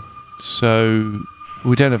 Yeah. So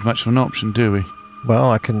we don't have much of an option, do we?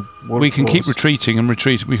 Well, we can keep retreating and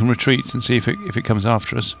retreat. We can retreat and see if it comes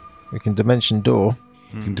after us. We can dimension door.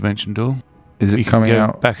 We can dimension door. Is it coming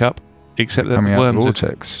out? Back up. Except that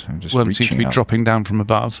worms seem to be dropping down from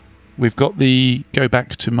above. We've got the go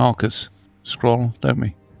back to Marcus scroll, don't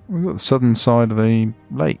we? We've got the southern side of the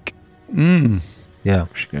lake. Yeah. We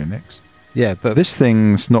should go next. Yeah, but this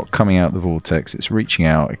thing's not coming out the vortex. It's reaching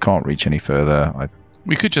out. It can't reach any further.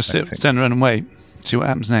 We could just stand around and wait, see what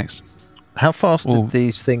happens next. How fast did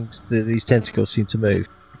these tentacles seem to move?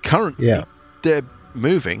 Currently, they're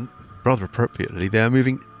moving, rather appropriately, they're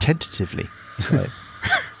moving tentatively. Right.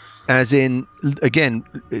 As in, again,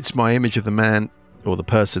 it's my image of the man or the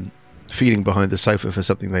person feeling behind the sofa for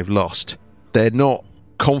something they've lost. They're not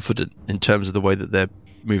confident in terms of the way that they're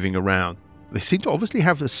moving around. They seem to obviously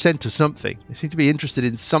have a scent of something. They seem to be interested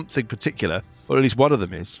in something particular, or at least one of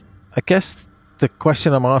them is. I guess the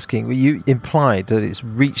question I'm asking, you implied that it's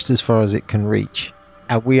reached as far as it can reach.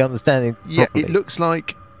 Are we understanding properly? Yeah, it looks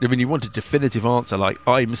like, I mean, you want a definitive answer, like,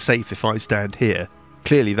 I'm safe if I stand here.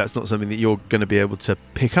 Clearly, that's not something that you're going to be able to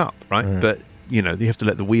pick up, right? But, you have to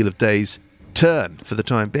let the wheel of days turn for the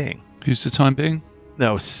time being. Who's the time being?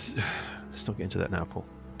 No, let's not get into that now, Paul.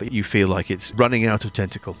 But you feel like it's running out of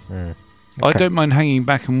tentacle. Okay. I don't mind hanging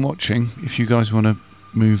back and watching if you guys want to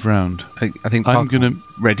move round. I think I'm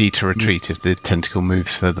ready to retreat if the tentacle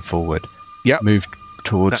moves further forward. Yeah. Move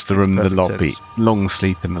towards the room, the lobby. Sense. Long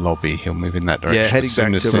sleep in the lobby. He'll move in that direction. Yeah, heading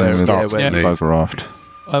back to where to move. Raft.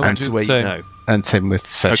 That's the way you know. And same with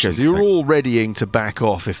sessions. Okay, so you're all readying to back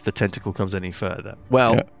off if the tentacle comes any further.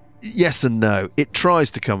 Well, yes and no. It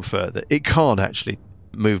tries to come further. It can't actually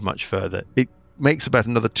move much further. It makes about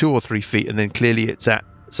another 2 or 3 feet, and then clearly it's at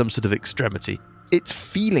some sort of extremity. It's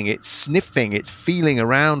feeling, it's sniffing, it's feeling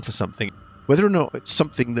around for something. Whether or not it's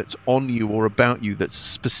something that's on you or about you that's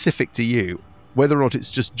specific to you, whether or not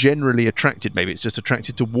it's just generally attracted, maybe it's just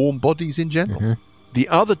attracted to warm bodies in general. Mm-hmm. The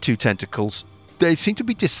other 2 tentacles, they seem to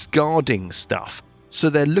be discarding stuff. So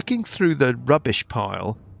they're looking through the rubbish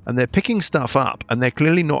pile and they're picking stuff up, and they're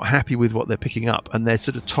clearly not happy with what they're picking up, and they're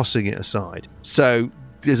sort of tossing it aside. So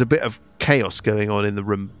there's a bit of chaos going on in the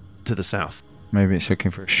room to the south. Maybe it's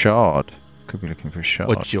looking for a shard. Could be looking for a shard.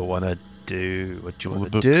 What do you want to do? What do you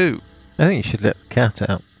want to do? I think you should let the cat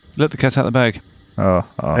out. Let the cat out of the bag.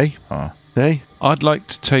 Hey? I'd like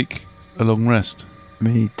to take a long rest.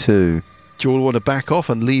 Me too. Do you all want to back off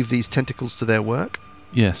and leave these tentacles to their work?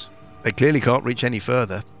 Yes. They clearly can't reach any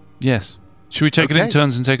further. Yes. Should we take it in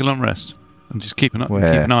turns and take a long rest? And just keep an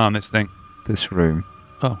eye on this thing? This room.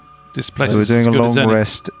 Oh, this place so is we're doing as a good as long any.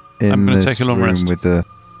 rest in I'm gonna this take a long room rest. with the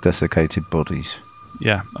desiccated bodies.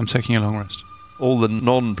 Yeah, I'm taking a long rest. All the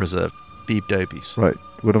non-preserved beeb-dobies. Right.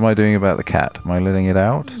 What am I doing about the cat? Am I letting it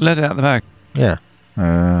out? Let it out of the bag. Yeah.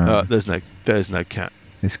 There's no cat.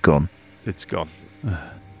 It's gone. It's gone.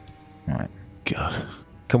 Right. God.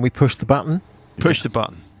 Can we push the button? Push the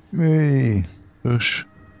button. Me. Push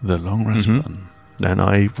the long rest button. And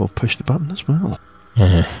I will push the button as well.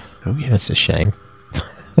 Oh, yeah. That's a shame.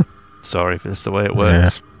 Sorry, but that's the way it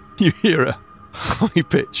works. Yeah. You hear a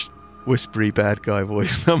high-pitched, whispery bad guy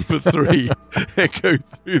voice, number 3, echo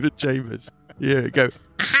through the chambers. You hear it go,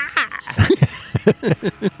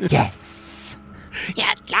 Yes.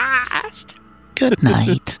 At last. Good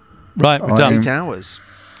night. Right, we're done. 8 hours.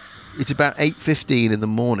 It's about 8:15 in the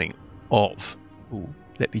morning of... Ooh,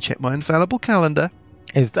 let me check my infallible calendar.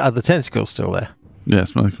 Are the tentacles still there?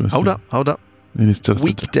 Yes, my question. Hold up. It is just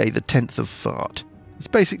Weekday, the 10th of Fart. It's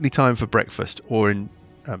basically time for breakfast, or in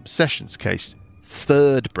Sessions' case,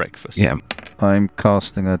 third breakfast. Yeah. I'm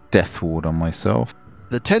casting a death ward on myself.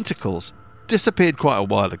 The tentacles disappeared quite a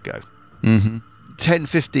while ago. Mm-hmm.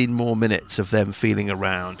 10-15 more minutes of them feeling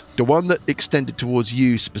around. The one that extended towards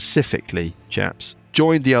you specifically, chaps,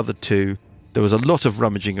 joined the other 2. There was a lot of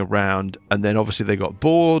rummaging around, and then obviously they got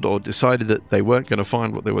bored or decided that they weren't going to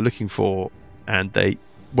find what they were looking for, and they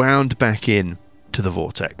wound back in to the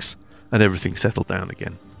vortex, and everything settled down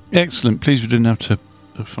again. Excellent. Please, we didn't have to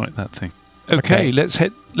fight that thing. Okay, let's go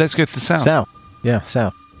to the south. South. Yeah,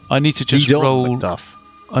 south. I need to just roll stuff.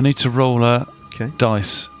 I need to roll a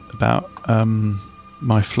dice about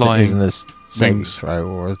my flying. Isn't a saving wings. throw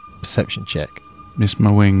or a perception check? Miss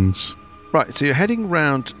my wings. Right, so you're heading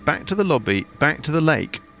round back to the lobby, back to the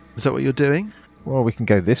lake. Is that what you're doing? Well, we can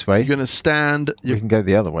go this way. You're going to stand... We can go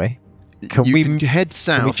the other way. You can head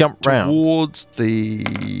south can we jump towards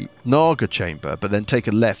the Naga chamber, but then take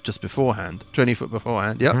a left just beforehand, 20 foot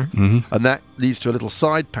beforehand, yep. Mm-hmm. And that leads to a little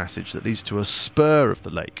side passage that leads to a spur of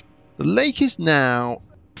the lake. The lake is now,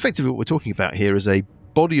 effectively what we're talking about here is a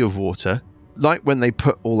body of water, like when they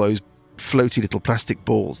put all those floaty little plastic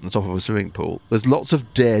balls on the top of a swimming pool. There's lots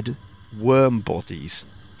of dead worm bodies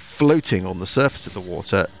floating on the surface of the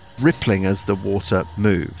water, rippling as the water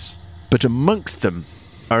moves. But amongst them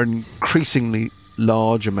are an increasingly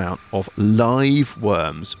large amount of live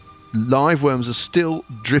worms. Live worms are still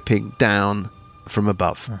dripping down from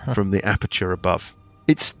above, from the aperture above.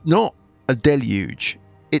 It's not a deluge.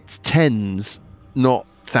 It's tens, not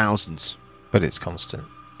thousands. But it's constant.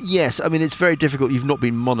 Yes, I mean, it's very difficult. You've not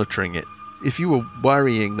been monitoring it if you were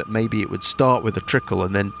worrying that maybe it would start with a trickle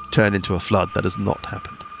and then turn into a flood, that has not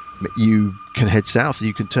happened. You can head south,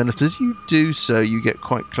 you can turn left. As you do so, you get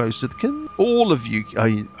quite close to all of you,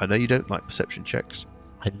 I know you don't like perception checks.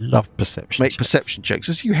 I love perception Make perception checks.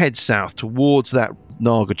 As you head south towards that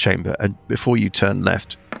Naga chamber, and before you turn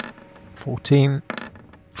left. 14.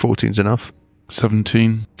 14's enough.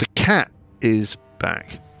 17. The cat is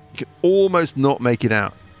back. You can almost not make it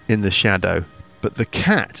out in the shadow, but the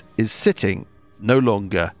cat is sitting no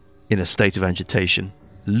longer in a state of agitation,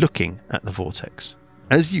 looking at the vortex.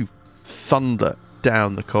 As you thunder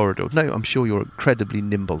down the corridor, no, I'm sure you're incredibly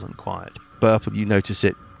nimble and quiet. Burple, you notice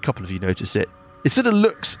it. A couple of you notice it. It sort of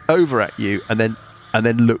looks over at you and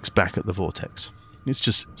then looks back at the vortex. It's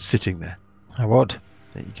just sitting there. How odd.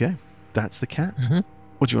 There you go. That's the cat. Mm-hmm.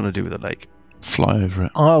 What do you want to do with the lake? Fly over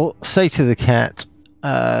it. I'll say to the cat,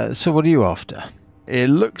 so what are you after? It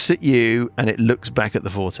looks at you and it looks back at the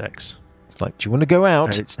vortex. It's like, do you want to go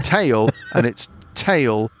out? And its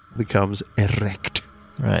tail becomes erect.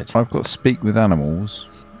 Right. I've got speak with animals.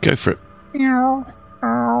 Go for it. Meow,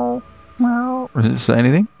 meow, meow. Does it say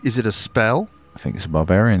anything? Is it a spell? I think it's a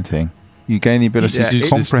barbarian thing. You gain the ability to it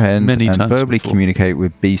comprehend many and times verbally before. communicate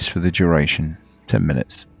with beasts for the duration. 10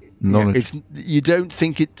 minutes. Knowledge. You don't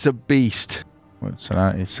think it's a beast. Well, so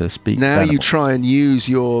that it's a speak Now with you animals. try and use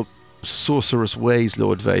your sorcerous ways,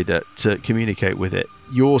 Lord Vader, to communicate with it.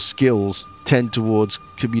 Your skills tend towards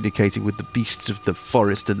communicating with the beasts of the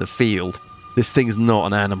forest and the field. This thing's not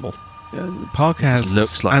an animal. Parker It just has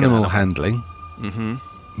looks like an animal animal. handling. Mm-hmm.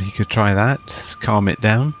 You could try that. Calm it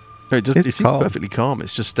down. No, it It's seems calm. perfectly calm.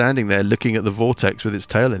 It's just standing there looking at the vortex with its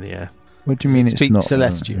tail in the air. What do you mean it's Speak not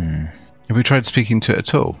celestial. Have we tried speaking to it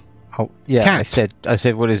at all? Yeah, Cat. I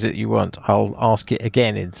said, what is it you want? I'll ask it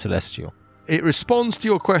again in Celestial. It responds to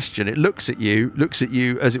your question. It looks at you,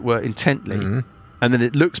 as it were, intently, Mm-hmm. and then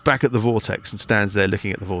it looks back at the vortex and stands there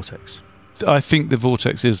looking at the vortex. I think the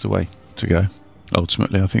vortex is the way to go.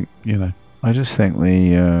 Ultimately, I think, I just think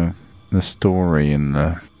the story and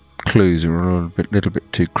the clues are a little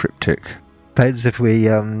bit too cryptic. Depends if we They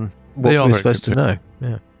what are we're very supposed to know.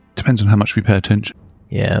 Yeah. depends on how much we pay attention.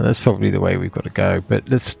 Yeah, that's probably the way we've got to go. But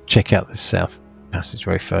let's check out this south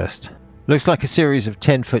passageway first. Looks like a series of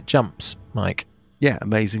 10-foot jumps, Mike, Yeah,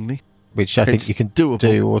 amazingly. which I think It's you can doable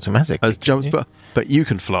do automatically. as jumps, but you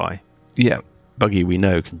can fly. Yeah. Buggy, we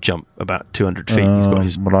know, can jump about 200 feet. He's got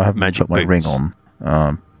his Well, I haven't magic put my boots. ring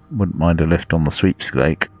on. Wouldn't mind a lift on the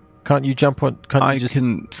sweepstake. Can't you jump on? Can't I you just?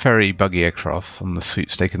 can ferry Buggy across on the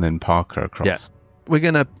sweepstake and then Parker across. Yeah. We're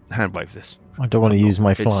going to handwave this. I don't want to use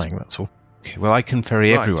my It's- flying. That's all. Okay, well, I can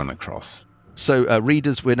ferry Right. everyone across. So,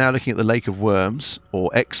 readers, we're now looking at the Lake of Worms, or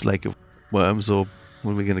ex-Lake of Worms, or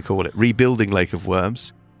what are we going to call it? Rebuilding Lake of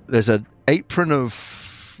Worms. There's an apron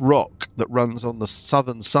of rock that runs on the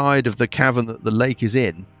southern side of the cavern that the lake is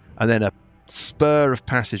in, and then a spur of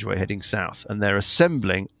passageway heading south, and they're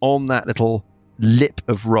assembling on that little lip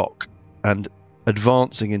of rock and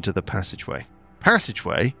advancing into the passageway.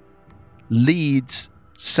 Passageway leads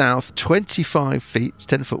south 25 feet, it's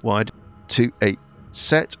 10 foot wide, to a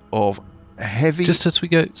set of heavy Just as we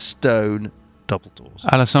go, stone double doors.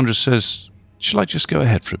 Alessandra says, shall I just go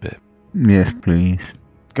ahead for a bit? Yes, please.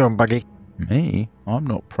 Go on, Buggy. Me? I'm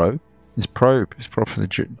not pro. It's probe. It's pro for the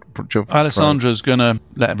job. Alessandra's going to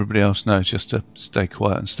let everybody else know just to stay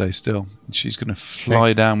quiet and stay still. She's going to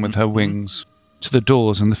fly down with her wings to the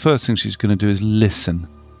doors, and the first thing she's going to do is listen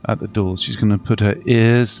at the doors. She's going to put her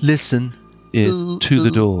ears Listen. to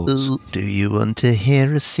the doors. Do you want to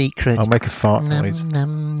hear a secret? I'll make a fart noise.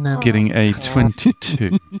 Nom, nom. Getting a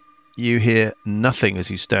 22. You hear nothing as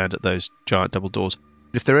you stand at those giant double doors.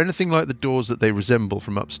 If they're anything like the doors that they resemble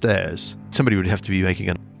from upstairs, somebody would have to be making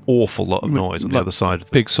an awful lot of noise on the Like other side of them.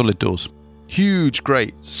 Big solid doors. Huge,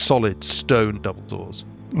 great, solid stone double doors.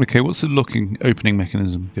 Okay, what's the opening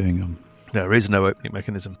mechanism going on? There is no opening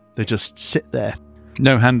mechanism. They just sit there.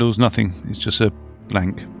 No handles, nothing. It's just a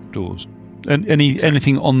blank doors. And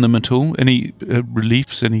anything on them at all? Any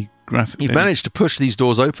reliefs? Any graphics? You've managed to push these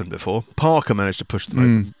doors open before. Parker managed to push them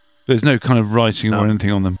open. There's no kind of writing or No.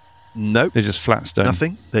 anything on them. Nope, They're just flat stone.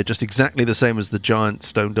 nothing. They're just exactly the same as the giant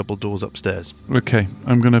stone double doors upstairs. Okay,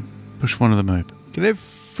 I'm going to push one of them open. Can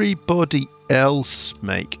everybody else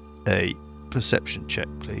make a perception check,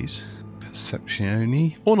 please? Perception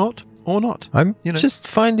only. Or not. Or not. I'm You know. just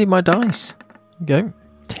finding my dice. Go.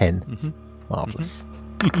 10. Mhm. Marvellous.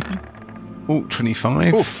 Oh,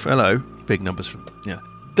 25. Oof, hello. Big numbers from... Yeah.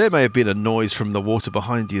 There may have been a noise from the water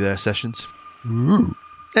behind you there, Sessions. Ooh.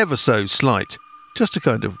 Ever so slight. Just a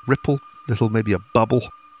kind of ripple. Little, maybe a bubble.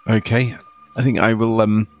 Okay. I think I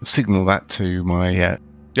will signal that to my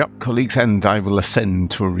Yep, colleagues, and I will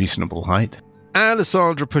ascend to a reasonable height.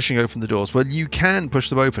 Alessandra pushing open the doors. Well, you can push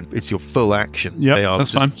them open. It's your full action. Yep, they are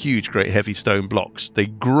that's just fine. huge, great, heavy stone blocks. They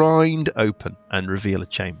grind open and reveal a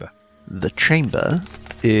chamber. The chamber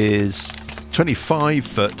is 25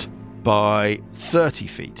 foot by 30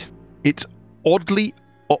 feet. It's oddly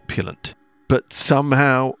opulent, but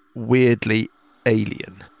somehow weirdly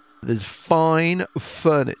alien. There's fine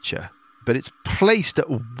furniture, but it's placed at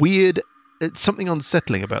a weird... It's something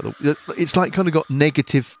unsettling about it's like kind of got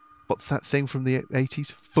negative... What's that thing from the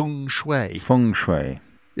 80s? Feng shui. Feng shui.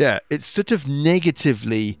 Yeah, it's sort of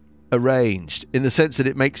negatively arranged in the sense that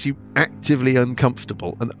it makes you actively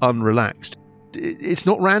uncomfortable and unrelaxed. It's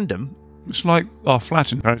not random. It's like our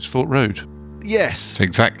flat in Paris Fort Road. Yes. It's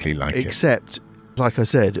exactly like Except, like I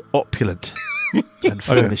said, opulent and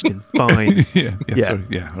furnished in fine. Yeah, sorry.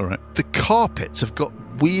 Yeah, all right. The carpets have got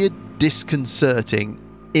weird, disconcerting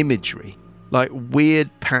imagery, like weird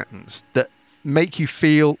patterns that make you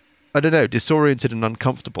feel, I don't know, disoriented and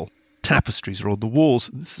uncomfortable. Tapestries are on the walls.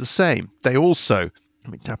 It's the same. They also...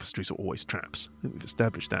 tapestries are always traps. I think we've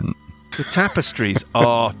established that. The tapestries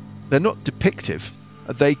are... They're not depictive.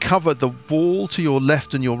 They cover the wall to your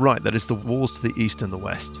left and your right. That is the walls to the east and the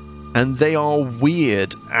west. And they are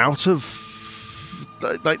weird, out of...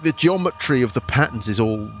 Like the geometry of the patterns is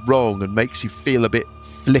all wrong and makes you feel a bit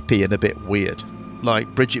flippy and a bit weird. Like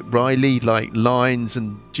Bridget Riley, like lines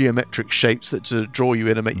and geometric shapes that sort of draw you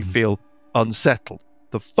in and make you feel unsettled.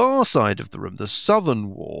 The far side of the room, the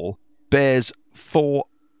southern wall, bears 4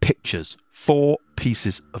 pictures, 4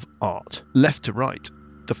 pieces of art, left to right.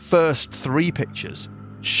 The first 3 pictures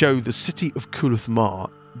show the city of Kuluthmar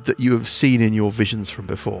that you have seen in your visions from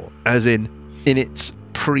before, as in its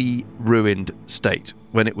pre-ruined state,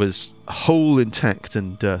 when it was whole, intact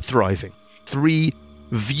and thriving. 3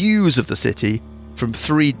 views of the city from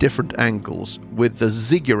 3 different angles, with the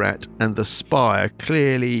ziggurat and the spire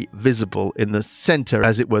clearly visible in the centre,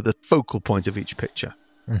 as it were the focal point of each picture.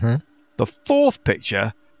 Mm-hmm. The 4th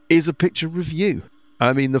picture is a picture of you.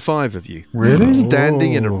 I mean, the 5 of you. Really?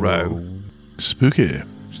 Standing in a row. Spooky.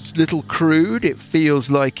 It's a little crude. It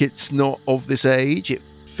feels like it's not of this age. It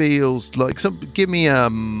feels like give me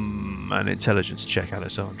an intelligence check,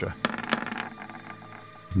 Alessandra.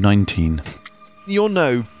 19. You're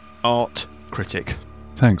no art critic.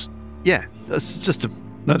 Thanks. Yeah, that's just a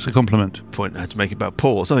That's a compliment. point I had to make about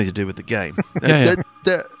Paul. Something to do with the game. Yeah.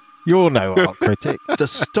 You're no art critic. The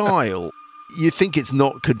style, you think it's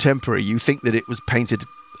not contemporary. You think that it was painted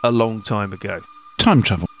a long time ago. Time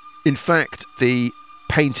travel. In fact, the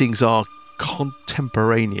paintings are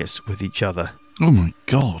contemporaneous with each other. Oh my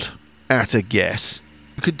god. At a guess.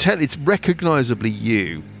 You can tell it's recognisably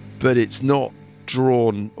you, but it's not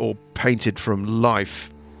drawn or painted from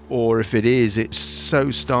life. Or if it is, it's so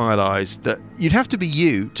stylised that you'd have to be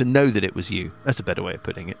you to know that it was you. That's a better way of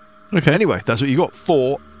putting it. Okay. Anyway, that's what you got.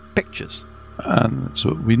 4 pictures. And that's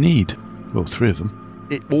what we need. Well, 3 of them.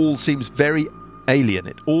 It all seems very alien.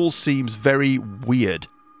 It all seems very weird.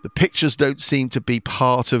 The pictures don't seem to be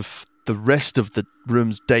part of the rest of the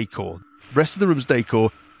room's decor. The rest of the room's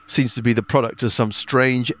decor seems to be the product of some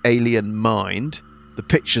strange alien mind. The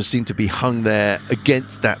pictures seem to be hung there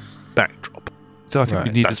against that backdrop. So I think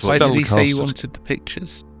we need a Why did he say he spellcaster wanted the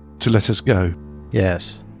pictures? to let us go.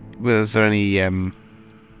 Yes. Was there any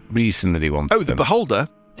reason that he wanted Oh, the them? beholder?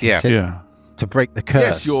 Yeah. Said Yeah. To break the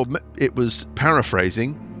curse. Yes, it was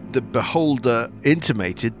paraphrasing. The beholder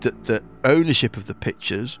intimated that the ownership of the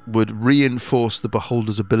pictures would reinforce the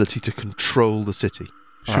beholder's ability to control the city.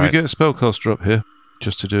 Should we get a spellcaster up here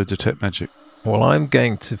just to do a detect magic? Well, I'm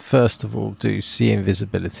going to first of all do see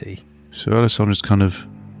invisibility. So Alessandra's kind of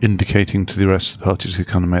indicating to the rest of the party to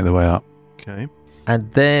kind of make their way up. Okay.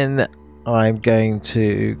 And then I'm going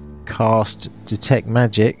to cast detect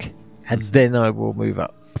magic, and then I will move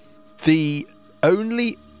up. The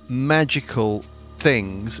only magical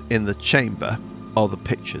things in the chamber are the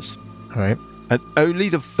pictures. All right. And only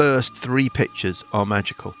the first 3 pictures are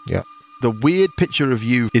magical. Yeah. The weird picture of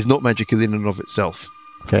you is not magical in and of itself.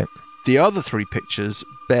 Okay. The other 3 pictures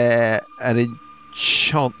bear an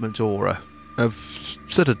enchantment aura of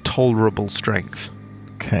sort of tolerable strength.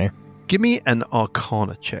 Okay. Give me an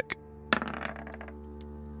Arcana check.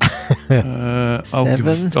 I'll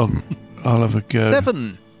have a go.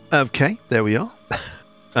 7. Okay, there we are.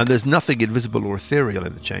 And there's nothing invisible or ethereal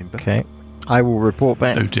in the chamber. Okay. I will report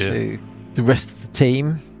back Oh, dear. to the rest of the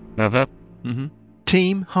team. Mm-hmm.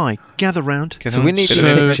 Team, hi, gather round. So we need So-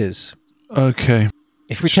 the pictures. Okay.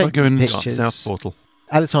 If we Shall I take go in the South pictures, portal.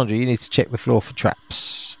 Alessandra, you need to check the floor for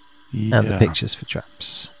traps Yeah. and the pictures for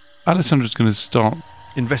traps. Alessandra's going to start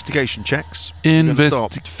investigation checks.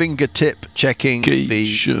 Start fingertip checking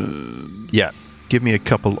the... Yeah, give me a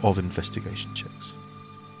couple of investigation checks.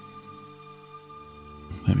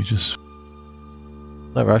 Let me just...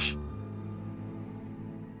 No rush.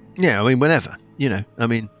 Yeah, I mean, whenever.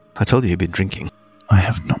 I told you you've been drinking. I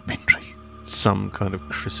have not been drinking. Some kind of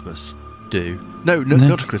Christmas do. No,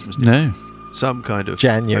 not a Christmas do. No. Some kind of...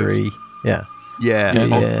 January. Yeah. Yeah.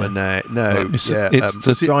 No. It's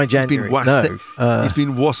the dry January. He's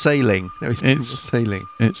been wassailing. No, he's been wassailing.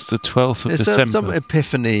 It's the 12th of December. Some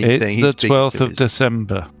epiphany thing. It's the 12th of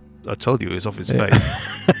December. I told you it was off his face.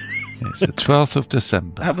 It's the 12th of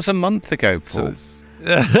December. That was a month ago, Paul.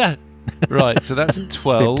 Right, so that's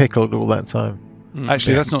 12. Been pickled all that time.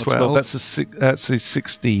 Actually, that's not 12. That's a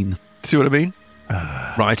 16. See what I mean?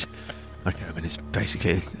 Right. Okay, I mean, it's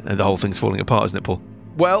basically... the whole thing's falling apart, isn't it, Paul?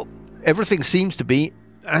 Well, everything seems to be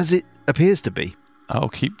as it appears to be. I'll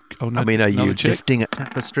keep... are you lifting a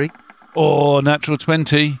tapestry? Oh, natural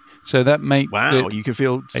 20. So that makes it... you can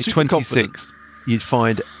feel a super 26. Confident. You'd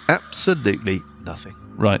find absolutely nothing.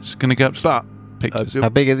 Right, so going to go up to pictures. How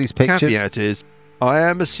big are these pictures? Caveat is, I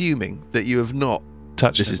am assuming that you have not...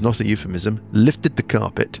 touched this is not a euphemism. Lifted the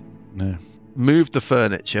carpet. No. Moved the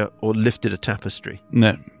furniture or lifted a tapestry.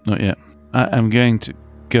 No, not yet. I am going to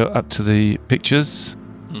go up to the pictures,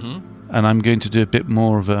 and I'm going to do a bit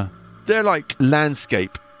more of a... They're like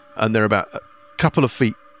landscape, and they're about a couple of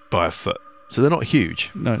feet by a foot, so they're not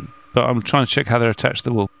huge. No, but I'm trying to check how they're attached to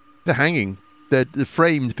the wall. They're hanging. They're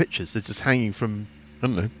framed pictures. They're just hanging from, I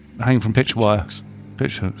don't know. Hanging from picture wire.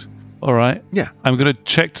 Picture hooks. All right. Yeah. I'm going to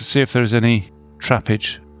check to see if there's any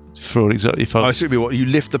trappage. For exactly, if I assume what you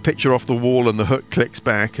lift the picture off the wall and the hook clicks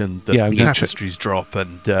back and the tapestries drop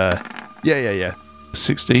and yeah.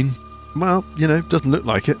 16. Well, doesn't look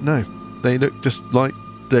like it. No, they look just like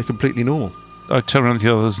they're completely normal. I turn around to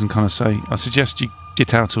the others and kind of say, I suggest you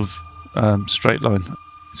get out of straight line,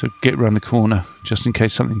 so get around the corner just in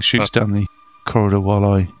case something shoots down the corridor while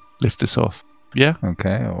I lift this off. Yeah.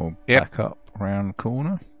 Okay. I'll back up around the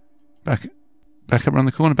corner. Back up around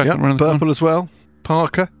the corner. Back up around the corner. Purple as well.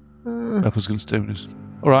 Parker. Purple's going to stay with us.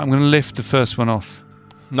 All right, I'm going to lift the first one off.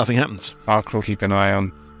 Nothing happens. Parker will keep an eye on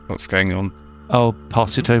what's going on. I'll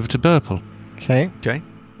pass it over to Purple. Okay.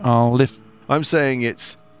 I'll lift. I'm saying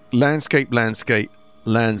it's landscape,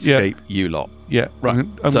 you lot. Yeah. Right.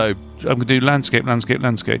 I'm going to do landscape. I'm just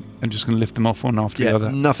going to lift them off one after the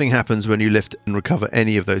other. Nothing happens when you lift and recover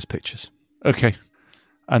any of those pictures. Okay.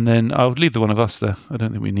 And then I'll leave the one of us there. I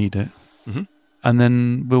don't think we need it. Mm-hmm. And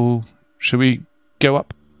then shall we go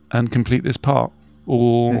up and complete this part?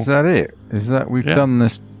 Or is that it? Is that we've done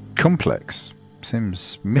this complex?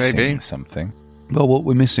 Seems missing something. Well, what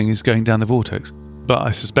we're missing is going down the vortex. But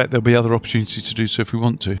I suspect there'll be other opportunities to do so if we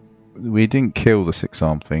want to. We didn't kill the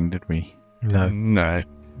 6-arm thing, did we? No.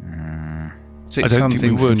 I don't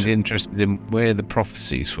think we would. Interested in where the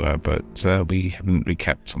prophecies were, but we haven't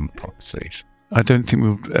recapped on the prophecies. I don't think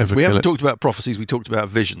we'll ever. We haven't talked about prophecies. We talked about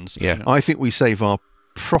visions. Yeah. I think we save our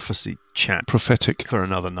prophecy chat, prophetic, for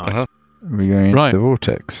another night. We're going into the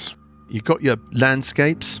vortex. You got your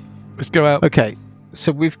landscapes. Let's go out. Okay.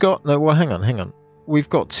 So we've got hang on. We've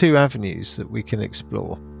got 2 avenues that we can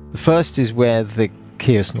explore. The first is where the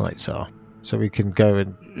Chaos Knights are, so we can go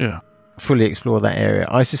and fully explore that area.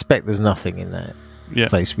 I suspect there's nothing in that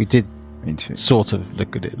place. We did sort of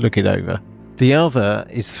look it over. The other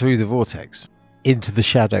is through the vortex into the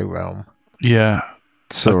shadow realm. Yeah.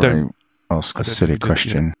 Sorry, ask a silly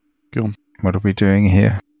question. Go on. What are we doing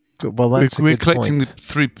here? Well, we're collecting the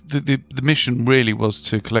 3. The mission really was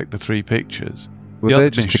to collect the 3 pictures. Well,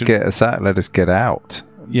 they're just to get us out, let us get out.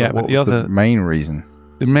 Yeah, but the main reason?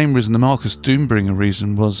 The main reason, the Marcus Doombringer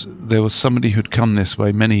reason, was there was somebody who'd come this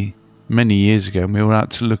way many years ago, and we were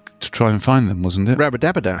out to try and find them, wasn't it?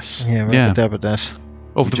 Rabadabadas. Yeah, Rabadabadas.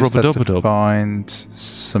 Of the Robadobadub. Find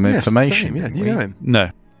some information. Yeah, you know him.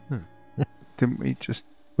 No. Didn't we just...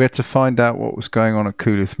 We had to find out what was going on at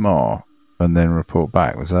Kulith Mar and then report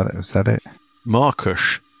back. Was that it?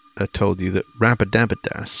 Marcus told you that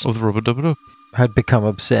Rabadabadas... Of the Robadobadub. Had become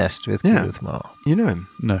obsessed with Kulith Mar. You know him?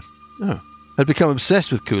 No. Oh. Had become obsessed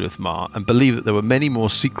with Kulith Mar and believed that there were many more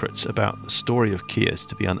secrets about the story of Kias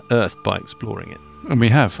to be unearthed by exploring it. And we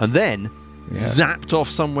have. And then zapped off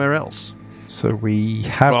somewhere else. So we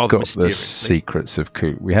have got the secrets of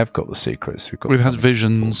Kulith. We have got the secrets. We've had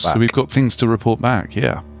visions. So we've got things to report back.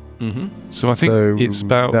 Yeah. Mm-hmm. So I think it's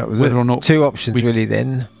about whether or not 2 options really.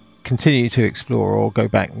 Then continue to explore or go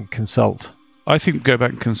back and consult. I think go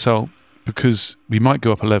back and consult because we might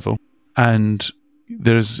go up a level, and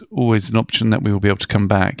there's always an option that we will be able to come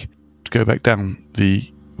back to go back down the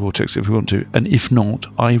vortex if we want to. And if not,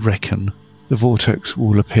 I reckon the vortex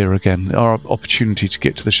will appear again. Our opportunity to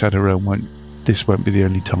get to the Shadow Realm won't be the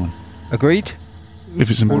only time. Agreed?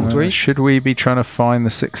 If it's important. Should we be trying to find the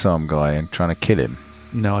six-arm guy and trying to kill him?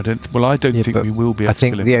 No, I don't. Well, I don't think we will be able to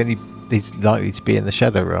kill him. I think he's likely to be in the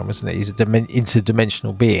Shadow Realm, isn't it? He's a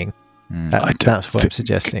interdimensional being. That's what I'm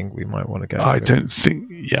suggesting we might want to go. I don't think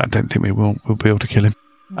we'll be able to kill him.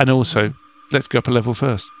 And also, let's go up a level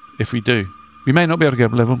first. If we do, we may not be able to go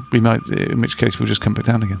up a level. We might, in which case we'll just come back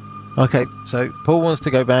down again. Okay, so Paul wants to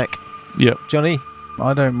go back. Yep. Johnny?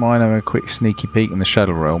 I don't mind having a quick sneaky peek in the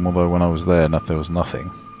Shadow Realm, although when I was there, there was nothing.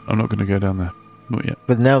 I'm not going to go down there. Not yet.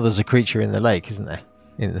 But now there's a creature in the lake, isn't there?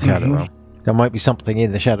 In the Shadow Realm. There might be something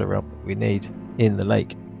in the Shadow Realm that we need in the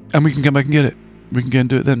lake. And we can come back and get it. We can go and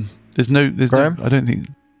do it then. There's no I don't think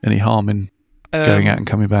any harm in going out and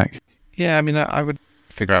coming back. Yeah, I mean, I would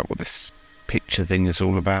figure out what this picture thing is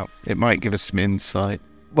all about. It might give us some insight.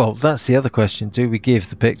 Well, that's the other question. Do we give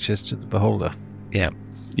the pictures to the beholder? Yeah.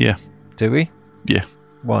 Yeah. Do we? Yeah.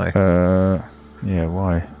 Why? Yeah,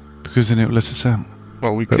 why? Because then it will let us out.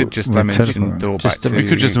 Well, we could just dimension the door back to... We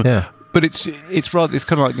could just... Yeah. But it's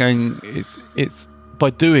kind of like going... It's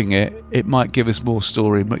by doing it, it might give us more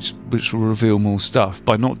story, which will reveal more stuff.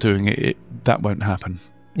 By not doing it, that won't happen.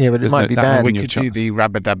 Yeah, but it might be bad. We could do the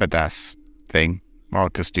Rabadabadas thing.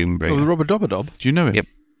 Marcus Doombringer. Oh, the Robber-Dobber-Dob? Do you know it? Yep.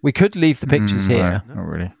 We could leave the pictures here. No, not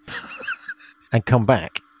really. And come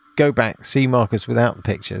back. Go back, see Marcus without the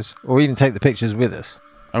pictures, or even take the pictures with us.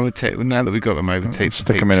 I would take... Now that we've got them, I would take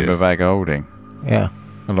stick them in a bag of holding. Yeah.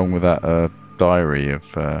 Along with that diary of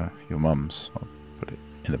your mum's. I'll put it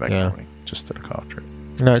in the bag of holding, just to look after it.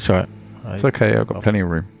 No, it's all right. It's okay, I've got plenty of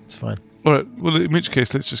room. It's fine. All right, well, in which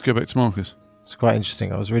case, let's just go back to Marcus. It's quite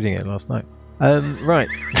interesting. I was reading it last night. Right.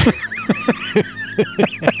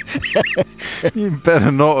 You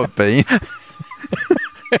better not have been.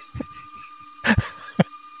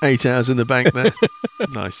 8 hours in the bank there.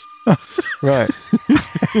 Nice. Right.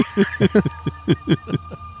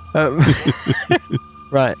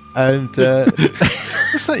 Right, and...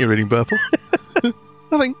 What's that you're reading, Burple?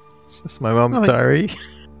 Nothing. It's just my mum's diary.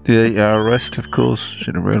 The 8-hour rest, of course.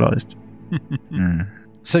 Should have realised.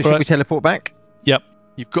 So should we teleport back? Yep.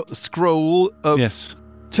 You've got the scroll of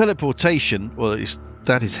teleportation. Well,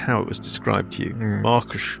 that is how it was described to you.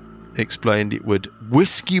 Marcus explained it would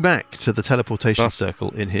whisk you back to the teleportation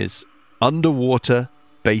circle in his underwater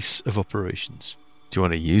base of operations. Do you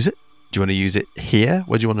want to use it? Do you want to use it here?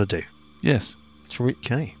 What do you want to do? Yes.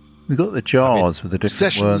 Okay. We've got the jars with the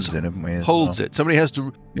different words in, haven't we? Holds it. Somebody has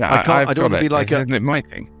to... Yeah, I don't want to be like Isn't it my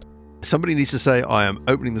thing? Somebody needs to say, I am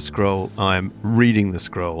opening the scroll, I am reading the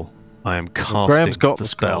scroll, I am casting Graham's got the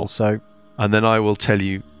spell, spell. And then I will tell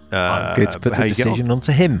you I'm going to put the decision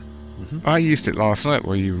onto him. Mm-hmm. I used it last night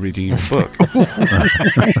while you were reading your book.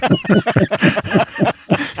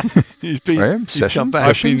 He's come back.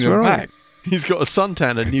 I've been back. He's got a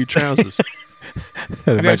suntan and new trousers.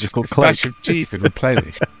 A magical cloak. Stash of teeth and a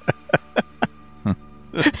playlist.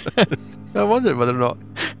 I wondered whether or not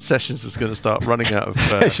Sessions was going to start running out of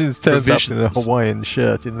Sessions turns up in a Hawaiian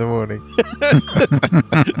shirt in the morning.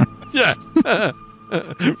 Yeah.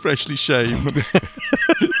 Freshly shaved.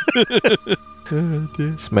 Oh,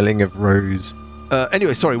 dear. Smelling of rose.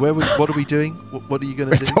 Anyway, sorry, what are we doing? What are you going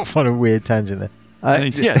to do? We're off on a weird tangent there.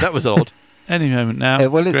 Yeah, that was odd. Any moment now.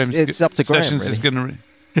 Well, it's up to Graham, Sessions really. is going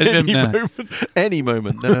to... Any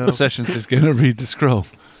moment now. Sessions is going to read the scroll.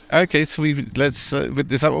 Okay, so let's...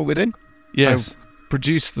 is that what we're doing? Yes. I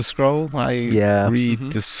produce the scroll. I read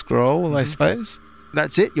the scroll, I suppose.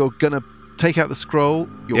 That's it. You're going to take out the scroll.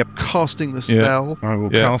 You're casting the spell. I will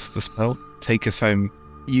cast the spell. Take us home.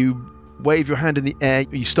 You wave your hand in the air.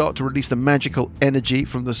 You start to release the magical energy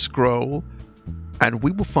from the scroll. And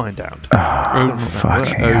we will find out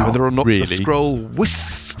whether or not the scroll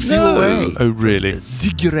whisks you away. Oh, really? The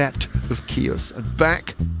ziggurat of chaos and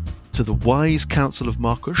back to the wise counsel of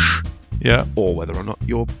Marcus. Yeah. Or whether or not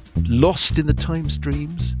you're lost in the time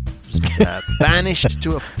streams, banished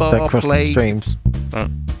to a far place,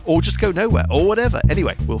 or just go nowhere, or whatever.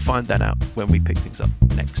 Anyway, we'll find that out when we pick things up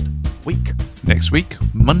next week. Next week,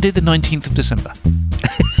 Monday the 19th of December.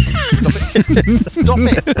 Stop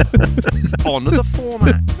it. Honour the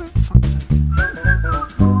format. Fuck's sake.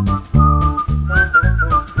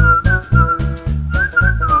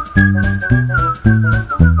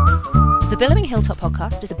 The Billowing Hilltop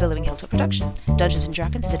podcast is a Billowing Hilltop production. Dungeons &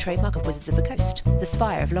 Dragons is a trademark of Wizards of the Coast. The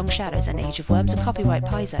Spire of Long Shadows and Age of Worms are copyright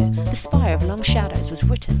Paizo. The Spire of Long Shadows was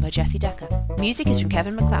written by Jesse Decker. Music is from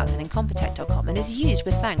Kevin MacLeod and Incompetech.com and is used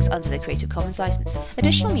with thanks under the Creative Commons license.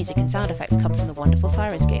 Additional music and sound effects come from the wonderful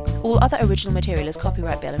Sirenscape. All other original material is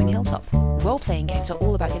copyright Billowing Hilltop. Role-playing games are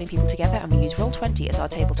all about getting people together, and we use Roll20 as our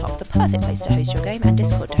tabletop, the perfect place to host your game, and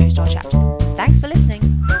Discord to host our chat. Thanks for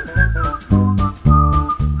listening!